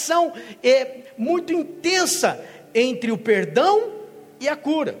ligação muito intensa entre o perdão e a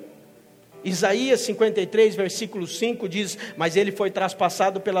cura. Isaías 53, versículo 5 diz: mas ele foi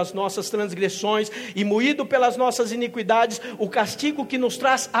traspassado pelas nossas transgressões e moído pelas nossas iniquidades, o castigo que nos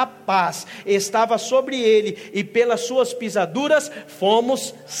traz a paz estava sobre ele, e pelas suas pisaduras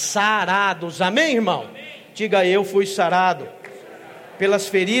fomos sarados. Amém, irmão? Amém. Diga: eu fui sarado pelas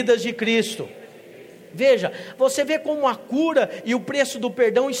feridas de Cristo. Veja, você vê como a cura e o preço do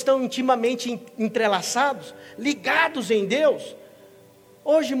perdão estão intimamente entrelaçados, ligados em Deus.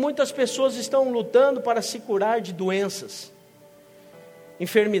 Hoje muitas pessoas estão lutando para se curar de doenças,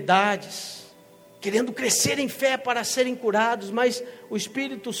 enfermidades, querendo crescer em fé para serem curados, mas o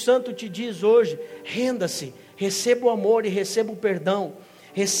Espírito Santo te diz hoje: renda-se, receba o amor e receba o perdão.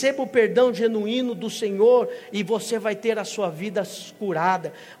 Receba o perdão genuíno do Senhor, e você vai ter a sua vida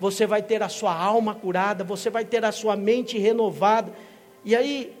curada, você vai ter a sua alma curada, você vai ter a sua mente renovada. E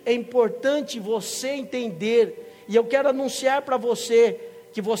aí é importante você entender, e eu quero anunciar para você,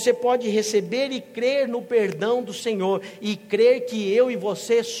 que você pode receber e crer no perdão do Senhor, e crer que eu e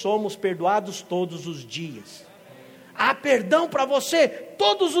você somos perdoados todos os dias. Há perdão para você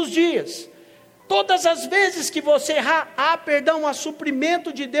todos os dias. Todas as vezes que você errar, há perdão, há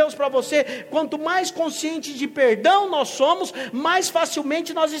suprimento de Deus para você. Quanto mais conscientes de perdão nós somos, mais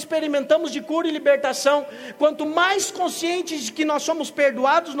facilmente nós experimentamos de cura e libertação. Quanto mais conscientes de que nós somos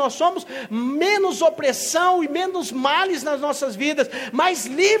perdoados, nós somos, menos opressão e menos males nas nossas vidas, mais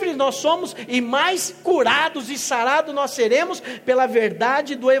livres nós somos e mais curados e sarados nós seremos pela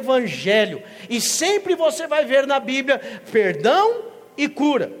verdade do Evangelho. E sempre você vai ver na Bíblia perdão e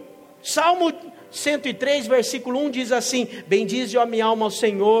cura. Salmo 103, versículo 1 diz assim: bendize a minha alma ao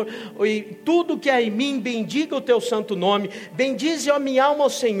Senhor, e tudo que há em mim, bendiga o teu santo nome. Bendize a minha alma ao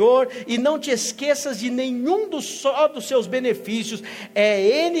Senhor, e não te esqueças de nenhum dos seus benefícios. É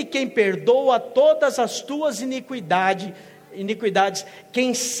Ele quem perdoa todas as tuas iniquidades,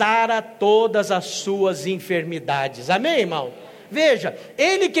 quem sara todas as suas enfermidades. Amém, irmão? Veja,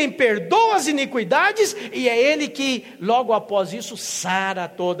 Ele quem perdoa as iniquidades, e é Ele que logo após isso sara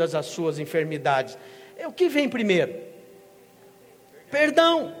todas as suas enfermidades. O que vem primeiro?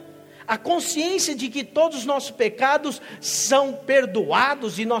 Perdão. A consciência de que todos os nossos pecados são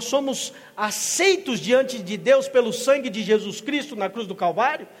perdoados e nós somos aceitos diante de Deus pelo sangue de Jesus Cristo na cruz do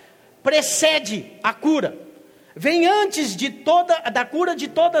Calvário, precede a cura. Vem antes da cura de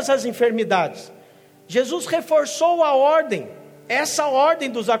todas as enfermidades. Jesus reforçou a ordem. Essa ordem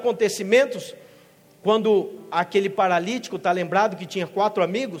dos acontecimentos, quando aquele paralítico, está lembrado que tinha 4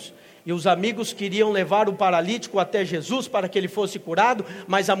 amigos, e os amigos queriam levar o paralítico até Jesus para que ele fosse curado,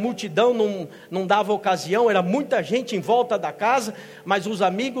 mas a multidão não dava ocasião, era muita gente em volta da casa, mas os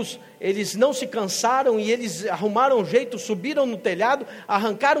amigos, eles não se cansaram e eles arrumaram um jeito, subiram no telhado,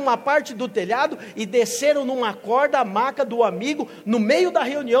 arrancaram uma parte do telhado e desceram numa corda a maca do amigo, no meio da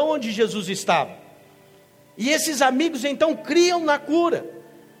reunião onde Jesus estava. E esses amigos então criam na cura.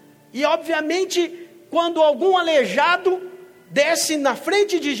 E obviamente, quando algum aleijado desce na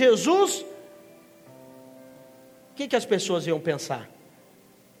frente de Jesus, o que as pessoas iam pensar?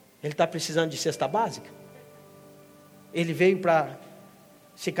 Ele está precisando de cesta básica? Ele veio para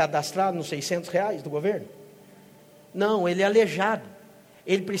se cadastrar nos R$600 do governo? Não, ele é aleijado.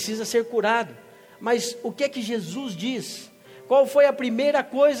 Ele precisa ser curado. Mas o que é que Jesus diz? Qual foi a primeira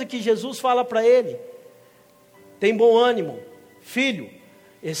coisa que Jesus fala para ele? Tem bom ânimo, filho,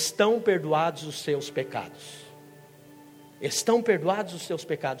 estão perdoados os seus pecados. Estão perdoados os seus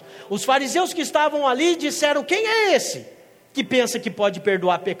pecados. Os fariseus que estavam ali disseram: quem é esse que pensa que pode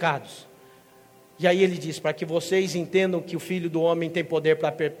perdoar pecados? E aí ele diz: para que vocês entendam que o Filho do Homem tem poder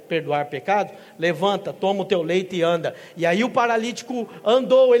para perdoar pecados, levanta, toma o teu leito e anda. E aí o paralítico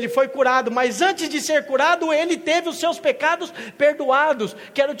andou, ele foi curado, mas antes de ser curado, ele teve os seus pecados perdoados.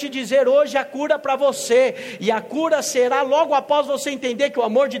 Quero te dizer hoje a cura para você, e a cura será logo após você entender que o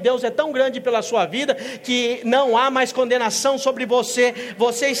amor de Deus é tão grande pela sua vida, que não há mais condenação sobre você,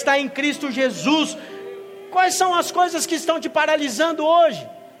 você está em Cristo Jesus. Quais são as coisas que estão te paralisando hoje?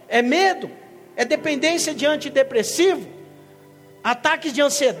 É medo? É dependência de antidepressivo? Ataques de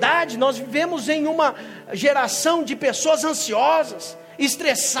ansiedade? Nós vivemos em uma geração de pessoas ansiosas,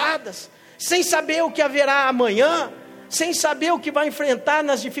 estressadas, sem saber o que haverá amanhã, sem saber o que vai enfrentar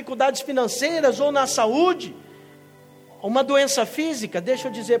nas dificuldades financeiras ou na saúde. Uma doença física, deixa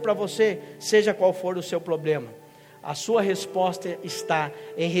eu dizer para você, seja qual for o seu problema, a sua resposta está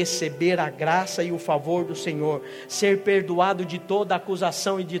em receber a graça e o favor do Senhor, ser perdoado de toda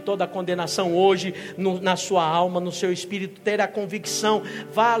acusação e de toda condenação hoje, na sua alma, no seu espírito, ter a convicção,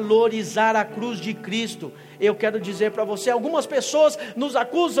 valorizar a cruz de Cristo. Eu quero dizer para você, algumas pessoas nos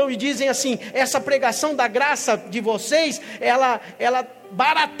acusam e dizem assim: essa pregação da graça de vocês, ela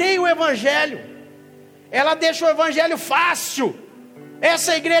barateia o Evangelho, ela deixa o Evangelho fácil.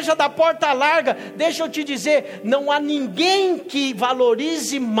 Essa igreja da porta larga, deixa eu te dizer, não há ninguém que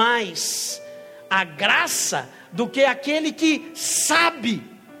valorize mais a graça do que aquele que sabe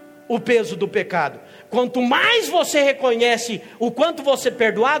o peso do pecado. Quanto mais você reconhece o quanto você é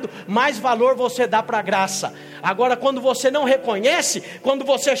perdoado, mais valor você dá para a graça. Agora, quando você não reconhece, quando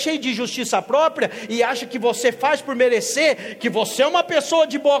você é cheio de justiça própria e acha que você faz por merecer, que você é uma pessoa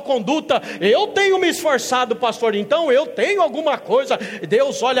de boa conduta, eu tenho me esforçado, pastor, então eu tenho alguma coisa,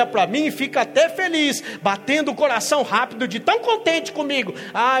 Deus olha para mim e fica até feliz, batendo o coração rápido de tão contente comigo.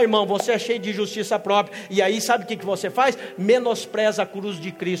 Ah, irmão, você é cheio de justiça própria. E aí sabe o que você faz? Menospreza a cruz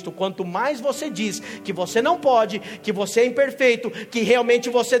de Cristo. Quanto mais você diz que você não pode, que você é imperfeito, que realmente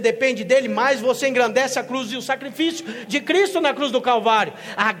você depende dele, mais você engrandece a cruz e o sacrifício de Cristo na cruz do Calvário.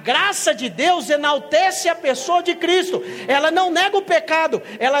 A graça de Deus enaltece a pessoa de Cristo. Ela não nega o pecado,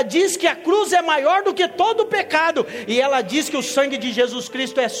 ela diz que a cruz é maior do que todo o pecado, e ela diz que o sangue de Jesus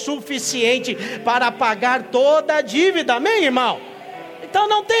Cristo é suficiente para pagar toda a dívida. Amém, irmão? Então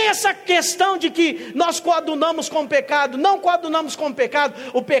não tem essa questão de que nós coadunamos com o pecado. Não coadunamos com o pecado.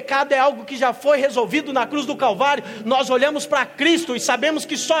 O pecado é algo que já foi resolvido na cruz do Calvário. Nós olhamos para Cristo e sabemos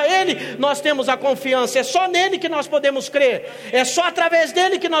que só Ele nós temos a confiança. É só nele que nós podemos crer. É só através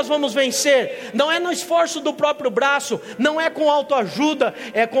dele que nós vamos vencer. Não é no esforço do próprio braço, não é com autoajuda,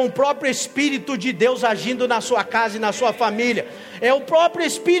 é com o próprio Espírito de Deus agindo na sua casa e na sua família. É o próprio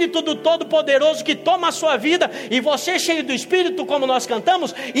Espírito do Todo-Poderoso que toma a sua vida, e você, cheio do Espírito, como nós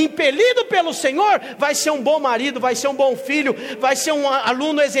cantamos, impelido pelo Senhor, vai ser um bom marido, vai ser um bom filho, vai ser um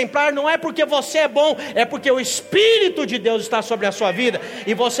aluno exemplar. Não é porque você é bom, é porque o Espírito de Deus está sobre a sua vida,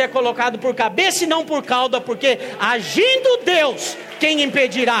 e você é colocado por cabeça e não por cauda, porque agindo Deus, quem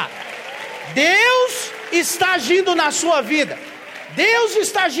impedirá? Deus está agindo na sua vida. Deus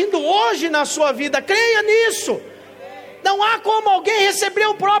está agindo hoje na sua vida. Creia nisso. Não há como alguém receber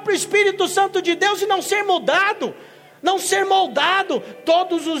o próprio Espírito Santo de Deus e não ser mudado, não ser moldado.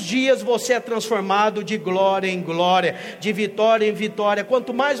 Todos os dias você é transformado de glória em glória, de vitória em vitória.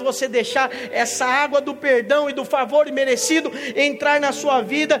 Quanto mais você deixar essa água do perdão e do favor imerecido entrar na sua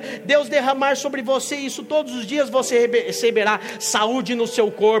vida, Deus derramar sobre você isso todos os dias, você receberá saúde no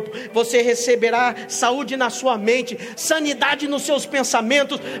seu corpo, você receberá saúde na sua mente, sanidade nos seus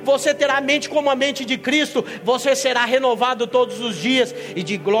pensamentos, você terá a mente como a mente de Cristo, você será renovado todos os dias, e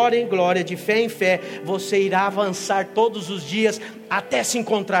de glória em glória, de fé em fé, você irá avançar todos os dias até se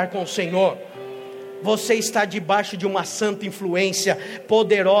encontrar com o Senhor. Você está debaixo de uma santa influência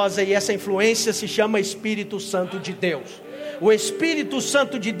poderosa, e essa influência se chama Espírito Santo de Deus. O Espírito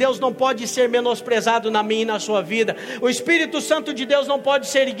Santo de Deus não pode ser menosprezado na minha e na sua vida. O Espírito Santo de Deus não pode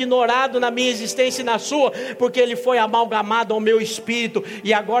ser ignorado na minha existência e na sua, porque ele foi amalgamado ao meu espírito.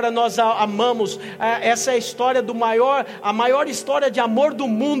 E agora nós amamos. Essa é a história a maior história de amor do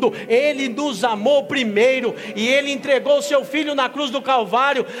mundo. Ele nos amou primeiro, e ele entregou o seu Filho na cruz do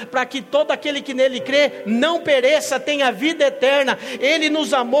Calvário, para que todo aquele que nele crê não pereça, tenha vida eterna. Ele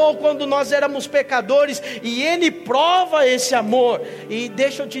nos amou quando nós éramos pecadores, e ele prova esse amor. E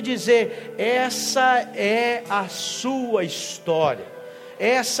deixa eu te dizer, essa é a sua história.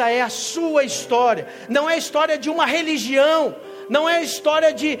 Essa é a sua história. Não é a história de uma religião, não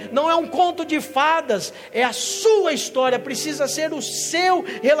é um conto de fadas, é a sua história. Precisa ser o seu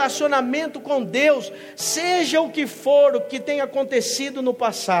relacionamento com Deus, seja o que for, o que tenha acontecido no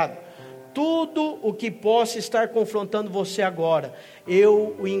passado, tudo o que possa estar confrontando você agora,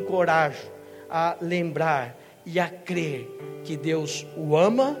 eu o encorajo a lembrar e a crer que Deus o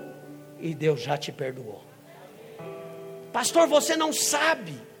ama e Deus já te perdoou. Pastor, você não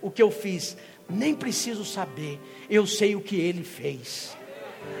sabe o que eu fiz. Nem preciso saber, eu sei o que Ele fez,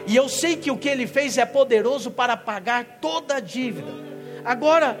 e eu sei que o que Ele fez é poderoso para pagar toda a dívida.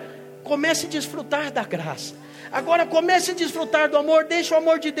 Agora comece a desfrutar da graça. Agora comece a desfrutar do amor. Deixe o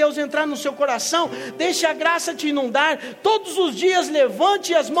amor de Deus entrar no seu coração. Deixe a graça te inundar. Todos os dias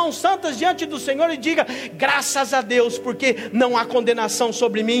levante as mãos santas diante do Senhor e diga: graças a Deus, porque não há condenação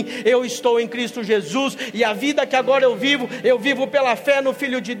sobre mim. Eu estou em Cristo Jesus, e a vida que agora eu vivo pela fé no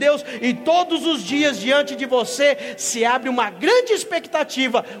Filho de Deus. E todos os dias diante de você se abre uma grande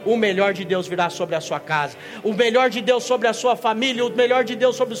expectativa. O melhor de Deus virá sobre a sua casa, o melhor de Deus sobre a sua família, o melhor de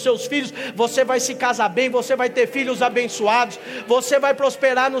Deus sobre os seus filhos. Você vai se casar bem, você vai ter filhos abençoados, você vai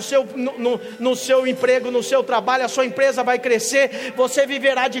prosperar no seu emprego, no seu trabalho, a sua empresa vai crescer, você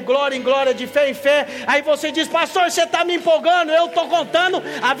viverá de glória em glória, de fé em fé. Aí você diz: pastor, você está me empolgando. Eu estou contando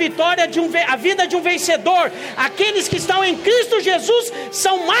a vitória a vida de um vencedor. Aqueles que estão em Cristo Jesus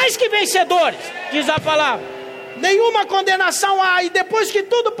são mais que vencedores, diz a palavra. Nenhuma condenação há. E depois que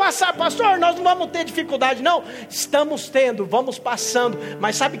tudo passar, pastor, nós não vamos ter dificuldade. Não, estamos tendo, vamos passando.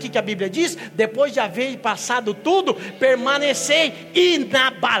 Mas sabe o que a Bíblia diz? Depois de haver passado tudo, permanecei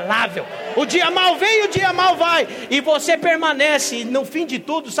inabalável. O dia mau vem e o dia mau vai, e você permanece. E no fim de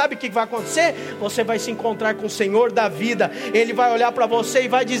tudo, sabe o que vai acontecer? Você vai se encontrar com o Senhor da vida. Ele vai olhar para você e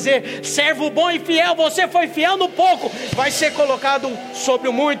vai dizer: servo bom e fiel, você foi fiel no pouco, vai ser colocado sobre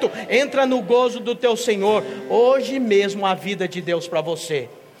o muito. Entra no gozo do teu Senhor. Hoje mesmo a vida de Deus para você.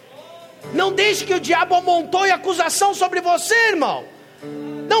 Não deixe que o diabo amontoe acusação sobre você, irmão.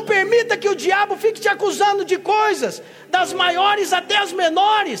 Não permita que o diabo fique te acusando de coisas, das maiores até as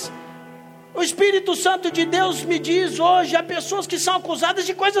menores. O Espírito Santo de Deus me diz hoje: há pessoas que são acusadas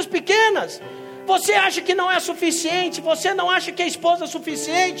de coisas pequenas. Você acha que não é suficiente, você não acha que a esposa é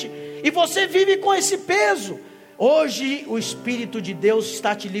suficiente, e você vive com esse peso. Hoje o Espírito de Deus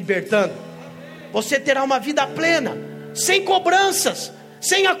está te libertando. Você terá uma vida plena, sem cobranças,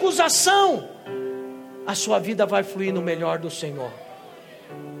 sem acusação. A sua vida vai fluir no melhor do Senhor.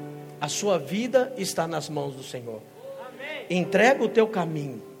 A sua vida está nas mãos do Senhor. Entrega o teu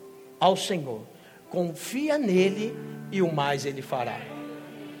caminho ao Senhor, confia nele e o mais ele fará.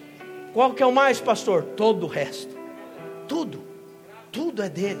 Qual que é o mais, pastor? Todo o resto, tudo é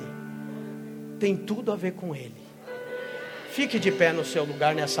dele, tem tudo a ver com ele. Fique de pé no seu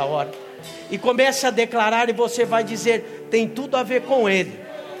lugar nessa hora e comece a declarar, e você vai dizer: tem tudo a ver com ele,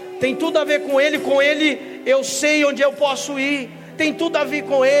 tem tudo a ver com ele eu sei onde eu posso ir, tem tudo a ver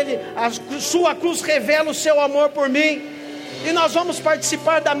com ele, a sua cruz revela o seu amor por mim. E nós vamos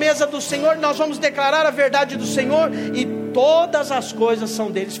participar da mesa do Senhor, nós vamos declarar a verdade do Senhor, e todas as coisas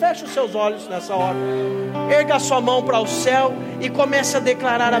são deles. Feche os seus olhos nessa hora, erga a sua mão para o céu e comece a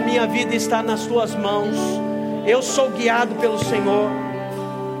declarar: a minha vida está nas tuas mãos, eu sou guiado pelo Senhor.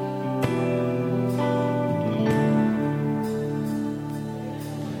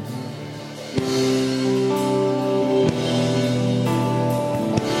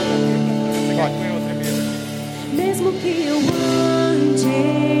 Mesmo que eu ande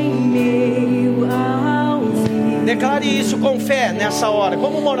em meio ao vento, declare isso com fé nessa hora,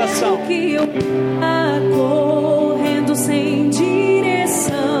 como uma oração. mesmo que eu vá correndo sem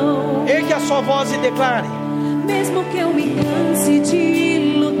direção, Ergue a sua voz e declare: mesmo que eu me canse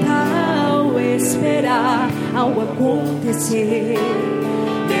de lutar ou esperar algo acontecer,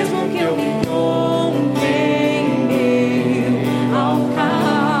 mesmo que eu me encontre em meio ao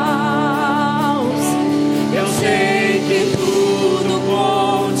caos, eu sei que tudo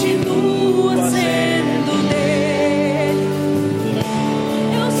continua sendo dele.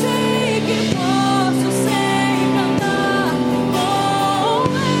 Eu sei que posso sempre andar com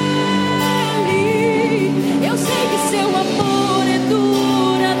ele. Eu sei que seu amor é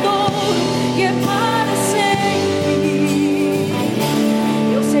duradouro e é para sempre.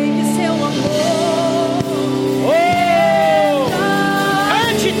 Eu sei que seu amor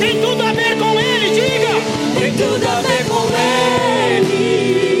Cante, tem tudo a ver com ele, diga. tem tudo a ver com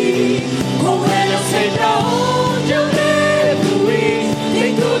ele. Com ele eu sei pra onde eu devo ir.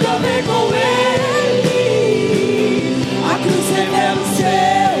 Tem tudo a ver com ele. A cruz revela o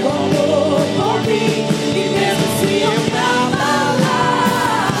seu amor por mim. E mesmo se eu me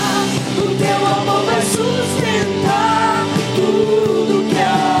abalar, o teu amor vai sustentar tudo que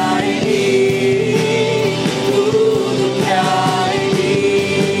há em mim. Tudo que há em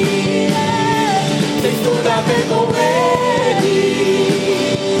mim. Tem tudo a ver com ele.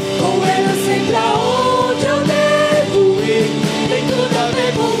 Com ele eu sei pra onde eu devo ir. Tem tudo a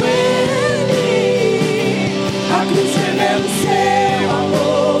ver com ele. A cruz revela o seu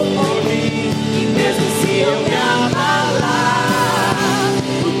amor por mim. E mesmo se eu me abalar,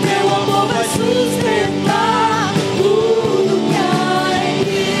 o teu amor vai sustentar tudo que há em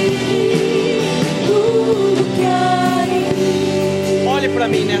mim. Tudo que há em mim. Olhe para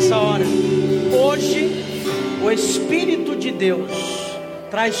mim nessa hora. Hoje o Espírito de Deus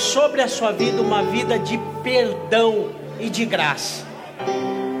traz sobre a sua vida uma vida de perdão e de graça.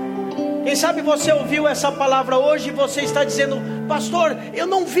 Quem sabe você ouviu essa palavra hoje e você está dizendo: pastor, eu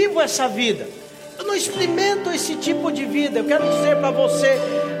não vivo essa vida, eu não experimento esse tipo de vida. Eu quero dizer para você: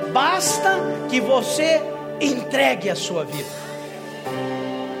 basta que você entregue a sua vida.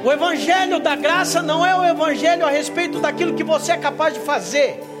 O evangelho da graça não é o evangelho a respeito daquilo que você é capaz de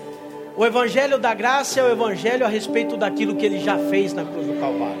fazer. O evangelho da graça é o evangelho a respeito daquilo que ele já fez na cruz do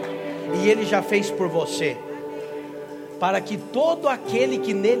Calvário. E ele já fez por você, para que todo aquele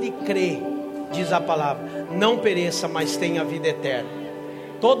que nele crê, diz a palavra, não pereça, mas tenha vida eterna.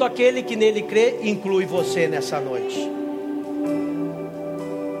 Todo aquele que nele crê inclui você nessa noite.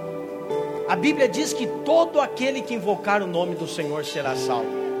 A Bíblia diz que todo aquele que invocar o nome do Senhor será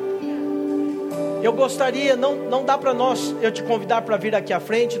salvo. Eu gostaria, não dá para eu te convidar para vir aqui à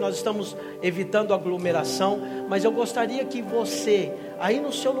frente, nós estamos evitando aglomeração, mas eu gostaria que você, aí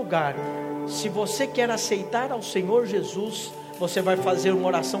no seu lugar, se você quer aceitar ao Senhor Jesus, você vai fazer uma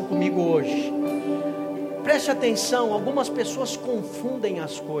oração comigo hoje. Preste atenção, algumas pessoas confundem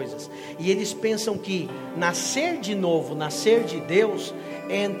as coisas, e eles pensam que nascer de novo, nascer de Deus,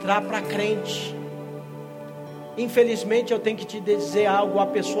 é entrar para crente. Infelizmente eu tenho que te dizer algo: há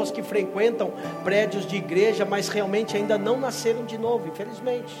pessoas que frequentam prédios de igreja, mas realmente ainda não nasceram de novo,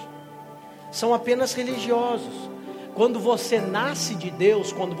 infelizmente. São apenas religiosos. Quando você nasce de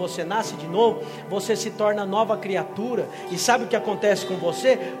Deus, quando você nasce de novo, você se torna nova criatura. E sabe o que acontece com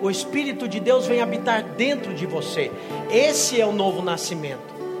você? O Espírito de Deus vem habitar dentro de você. Esse é o novo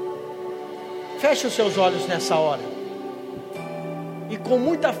nascimento. Feche os seus olhos nessa hora. E com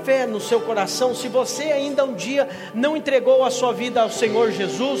muita fé no seu coração, se você ainda um dia não entregou a sua vida ao Senhor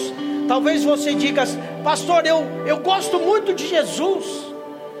Jesus, talvez você diga: pastor, eu gosto muito de Jesus,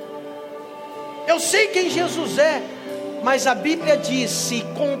 eu sei quem Jesus é, Mas a Bíblia diz: se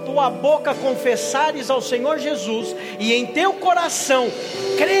com tua boca confessares ao Senhor Jesus e em teu coração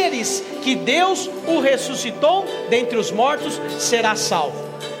creres que Deus o ressuscitou dentre os mortos, serás salvo.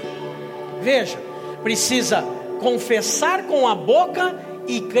 Veja, precisa confessar com a boca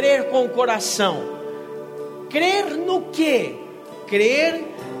e crer com o coração. Crer no quê? Crer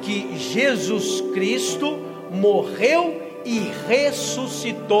que Jesus Cristo morreu e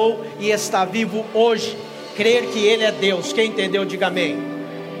ressuscitou e está vivo hoje. Crer que Ele é Deus. Quem entendeu, diga amém.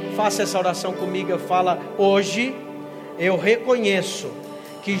 Faça essa oração comigo. Fala: hoje eu reconheço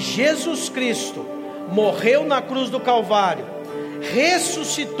que Jesus Cristo morreu na cruz do Calvário,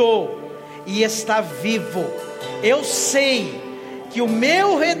 ressuscitou e está vivo. Eu sei que o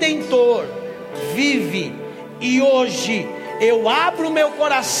meu Redentor vive, e hoje eu abro meu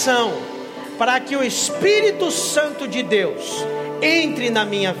coração para que o Espírito Santo de Deus entre na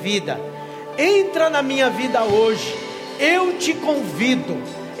minha vida. Entra na minha vida hoje. Eu te convido,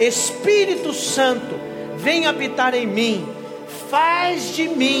 Espírito Santo, vem habitar em mim. Faz de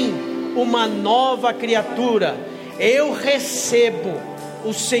mim uma nova criatura. Eu recebo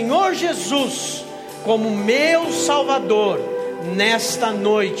o Senhor Jesus como meu Salvador nesta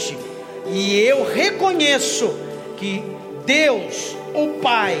noite. E eu reconheço que Deus, o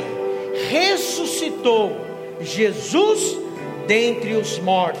Pai, ressuscitou Jesus dentre os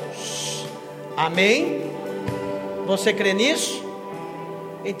mortos. Amém? Você crê nisso?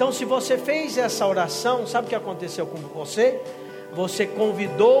 Então, se você fez essa oração, sabe o que aconteceu com você? Você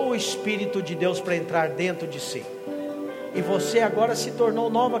convidou o Espírito de Deus para entrar dentro de si, e você agora se tornou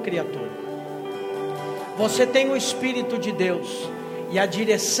nova criatura. Você tem o Espírito de Deus, e a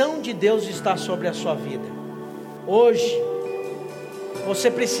direção de Deus está sobre a sua vida. Hoje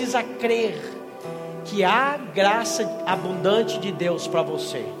você precisa crer que há graça abundante de Deus para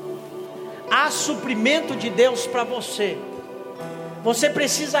você. Há suprimento de Deus para você. Você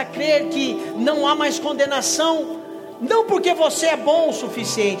precisa crer que não há mais condenação, não porque você é bom o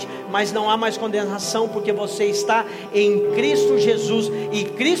suficiente, mas não há mais condenação porque você está em Cristo Jesus, e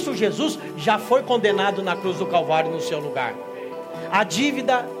Cristo Jesus já foi condenado na cruz do Calvário no seu lugar. A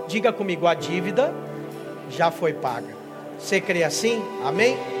dívida, diga comigo, a dívida já foi paga. Você crê assim?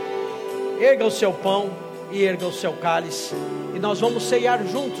 Amém? Erga o seu pão e erga o seu cálice, e nós vamos ceiar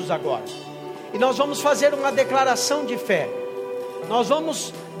juntos agora. E nós vamos fazer uma declaração de fé. Nós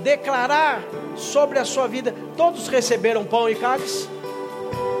vamos declarar sobre a sua vida. Todos receberam pão e cálice?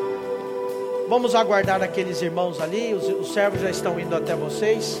 Vamos aguardar aqueles irmãos ali. Os servos já estão indo até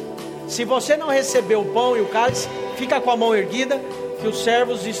vocês. Se você não recebeu o pão e o cálice, fica com a mão erguida, que os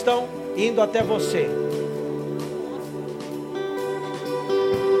servos estão indo até você.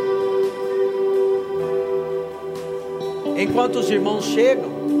 Enquanto os irmãos chegam,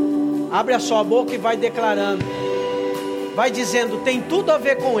 abre a sua boca e vai declarando. Vai dizendo: tem tudo a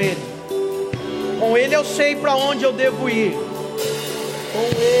ver com Ele. Com Ele eu sei para onde eu devo ir.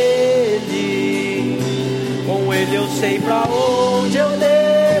 Com Ele eu sei para onde eu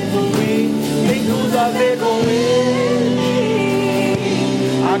devo ir. Tem tudo a ver com Ele.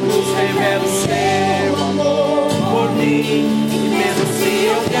 A cruz revela o seu amor por mim. E mesmo se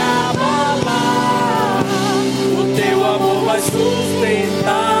eu me abalar, o teu amor vai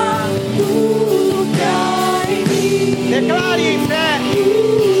sustentar tudo que há em mim. Declare em fé.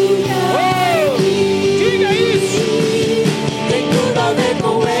 Diga isso. Tem tudo a ver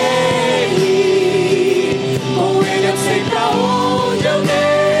com Ele. Com Ele eu sei pra onde eu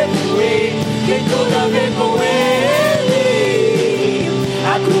devo ir. Tem tudo a ver com Ele.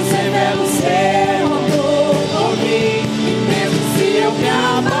 A cruz revela o seu amor por mim. E mesmo se eu me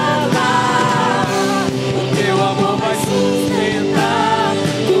abalar, o teu amor vai sustentar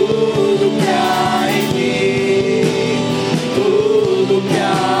tudo que há em mim. Tudo que há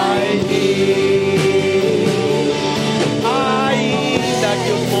em mim. Ainda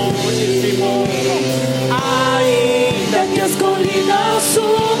que os montes se movam, ainda que as colinas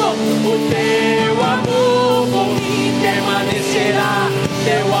subam, o teu amor por mim permanecerá.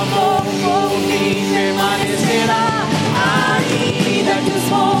 Teu amor por mim permanecerá. Ainda que os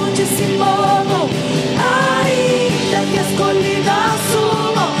montes se movam, ainda que as colinas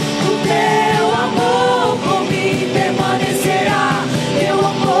subam, o teu amor por mim permanecerá. Teu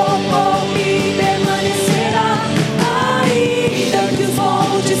amor por mim permanecerá. Ainda que os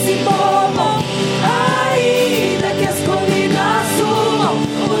montes se movam, ainda que as colinas subam,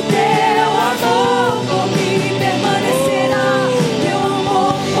 o teu amor por mim permanecerá. Teu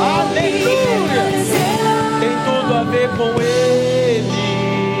amor por mim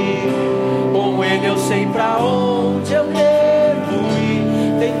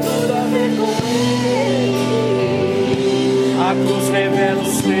A cruz revela o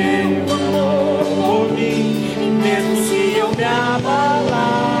seu amor por mim, mesmo se eu me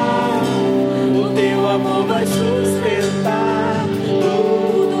abalar, o teu amor vai sustentar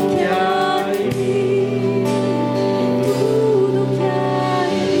tudo que há em mim, tudo que há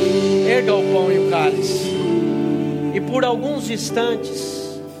em mim. Erga o pão e o cálice, e por alguns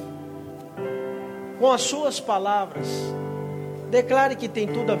instantes, com as suas palavras, declare que tem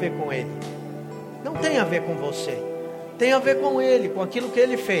tudo a ver com Ele. Não tem a ver com você, tem a ver com Ele, com aquilo que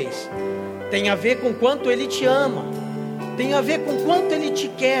Ele fez. Tem a ver com quanto Ele te ama, tem a ver com quanto Ele te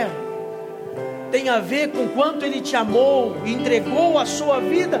quer, tem a ver com quanto Ele te amou e entregou a sua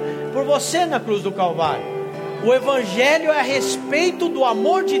vida por você na cruz do Calvário. O Evangelho é a respeito do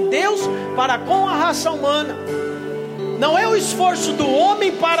amor de Deus para com a raça humana. Não é o esforço do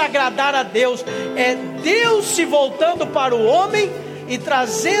homem para agradar a Deus, é Deus se voltando para o homem e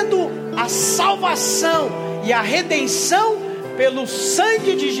trazendo a salvação e a redenção pelo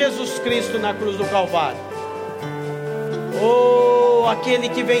sangue de Jesus Cristo na cruz do Calvário. Oh, aquele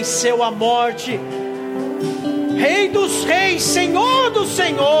que venceu a morte, Rei dos reis, Senhor dos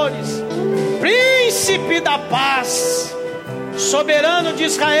senhores, Príncipe da paz, soberano de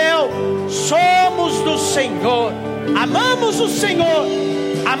Israel, somos do Senhor. Amamos o Senhor,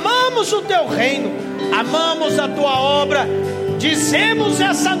 amamos o teu reino, amamos a tua obra. Dizemos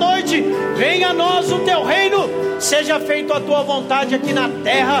essa noite: venha a nós o teu reino, seja feita a tua vontade aqui na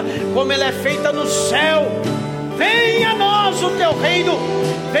terra, como ela é feita no céu. Venha a nós o teu reino,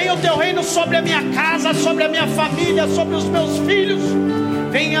 venha o teu reino sobre a minha casa, sobre a minha família, sobre os meus filhos.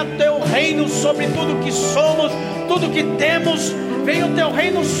 Venha o teu reino sobre tudo que somos, tudo que temos. Venha o teu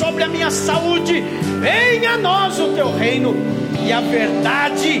reino sobre a minha saúde. Venha a nós o teu reino, e a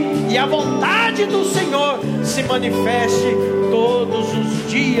verdade e a vontade do Senhor se manifeste todos os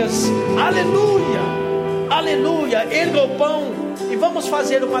dias. Aleluia, aleluia. Erga o pão e vamos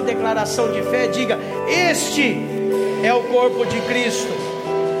fazer uma declaração de fé. Diga: este é o corpo de Cristo,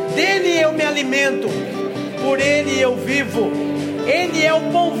 dele eu me alimento, por ele eu vivo. Ele é o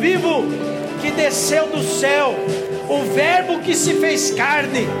pão vivo que desceu do céu, o verbo que se fez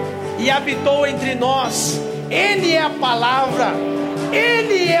carne e habitou entre nós. Ele é a palavra,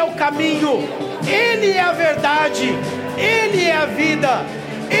 ele é o caminho, ele é a verdade, ele é a vida.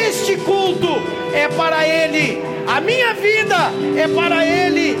 Este culto é para ele, a minha vida é para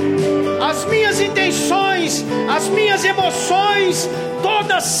ele, as minhas intenções, as minhas emoções,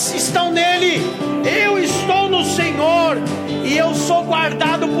 todas estão nele. Eu estou no Senhor e eu sou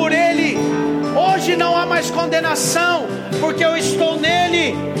guardado por ele. Hoje não há mais condenação, porque eu estou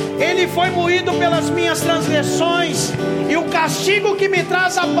nele. Ele foi moído pelas minhas transgressões, e o castigo que me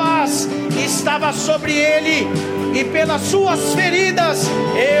traz a paz estava sobre ele, e pelas suas feridas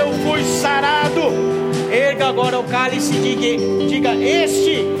eu fui sarado. Erga agora o cálice e diga: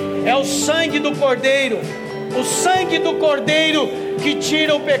 este é o sangue do Cordeiro, o sangue do Cordeiro que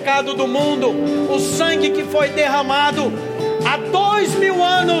tira o pecado do mundo, o sangue que foi derramado há 2000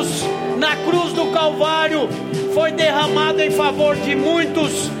 anos na cruz do Calvário, foi derramado em favor de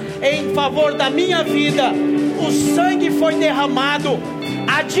muitos, em favor da minha vida. O sangue foi derramado,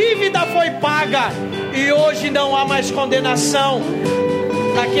 a dívida foi paga, e hoje não há mais condenação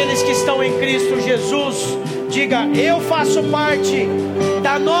daqueles que estão em Cristo Jesus. Diga: eu faço parte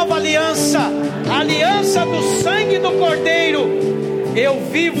da nova aliança, a aliança do sangue do Cordeiro. Eu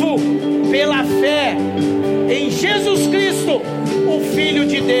vivo pela fé em Jesus Cristo, o Filho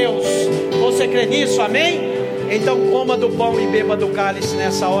de Deus. Você crê nisso? Amém? Então coma do pão e beba do cálice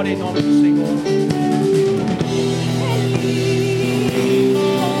nessa hora, em nome do Senhor.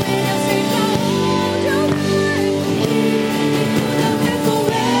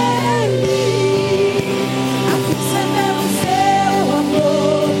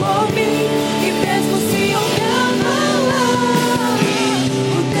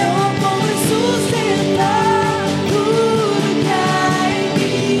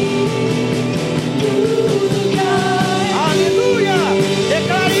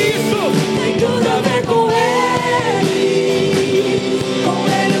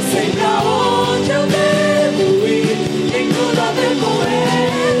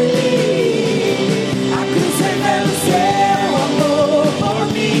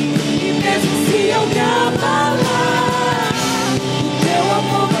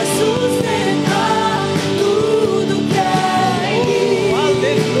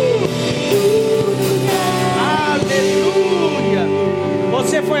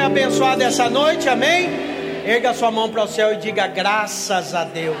 Abençoado essa noite, amém? Erga sua mão para o céu e diga: graças a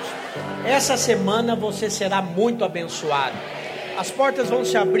Deus. Essa semana você será muito abençoado. As portas vão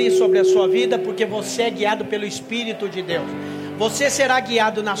se abrir sobre a sua vida, porque você é guiado pelo Espírito de Deus. Você será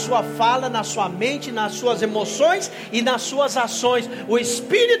guiado na sua fala, na sua mente, nas suas emoções e nas suas ações. O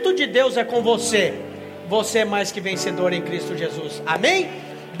Espírito de Deus é com você. Você é mais que vencedor em Cristo Jesus. Amém?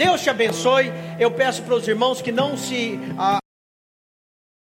 Deus te abençoe. Eu peço para os irmãos que não se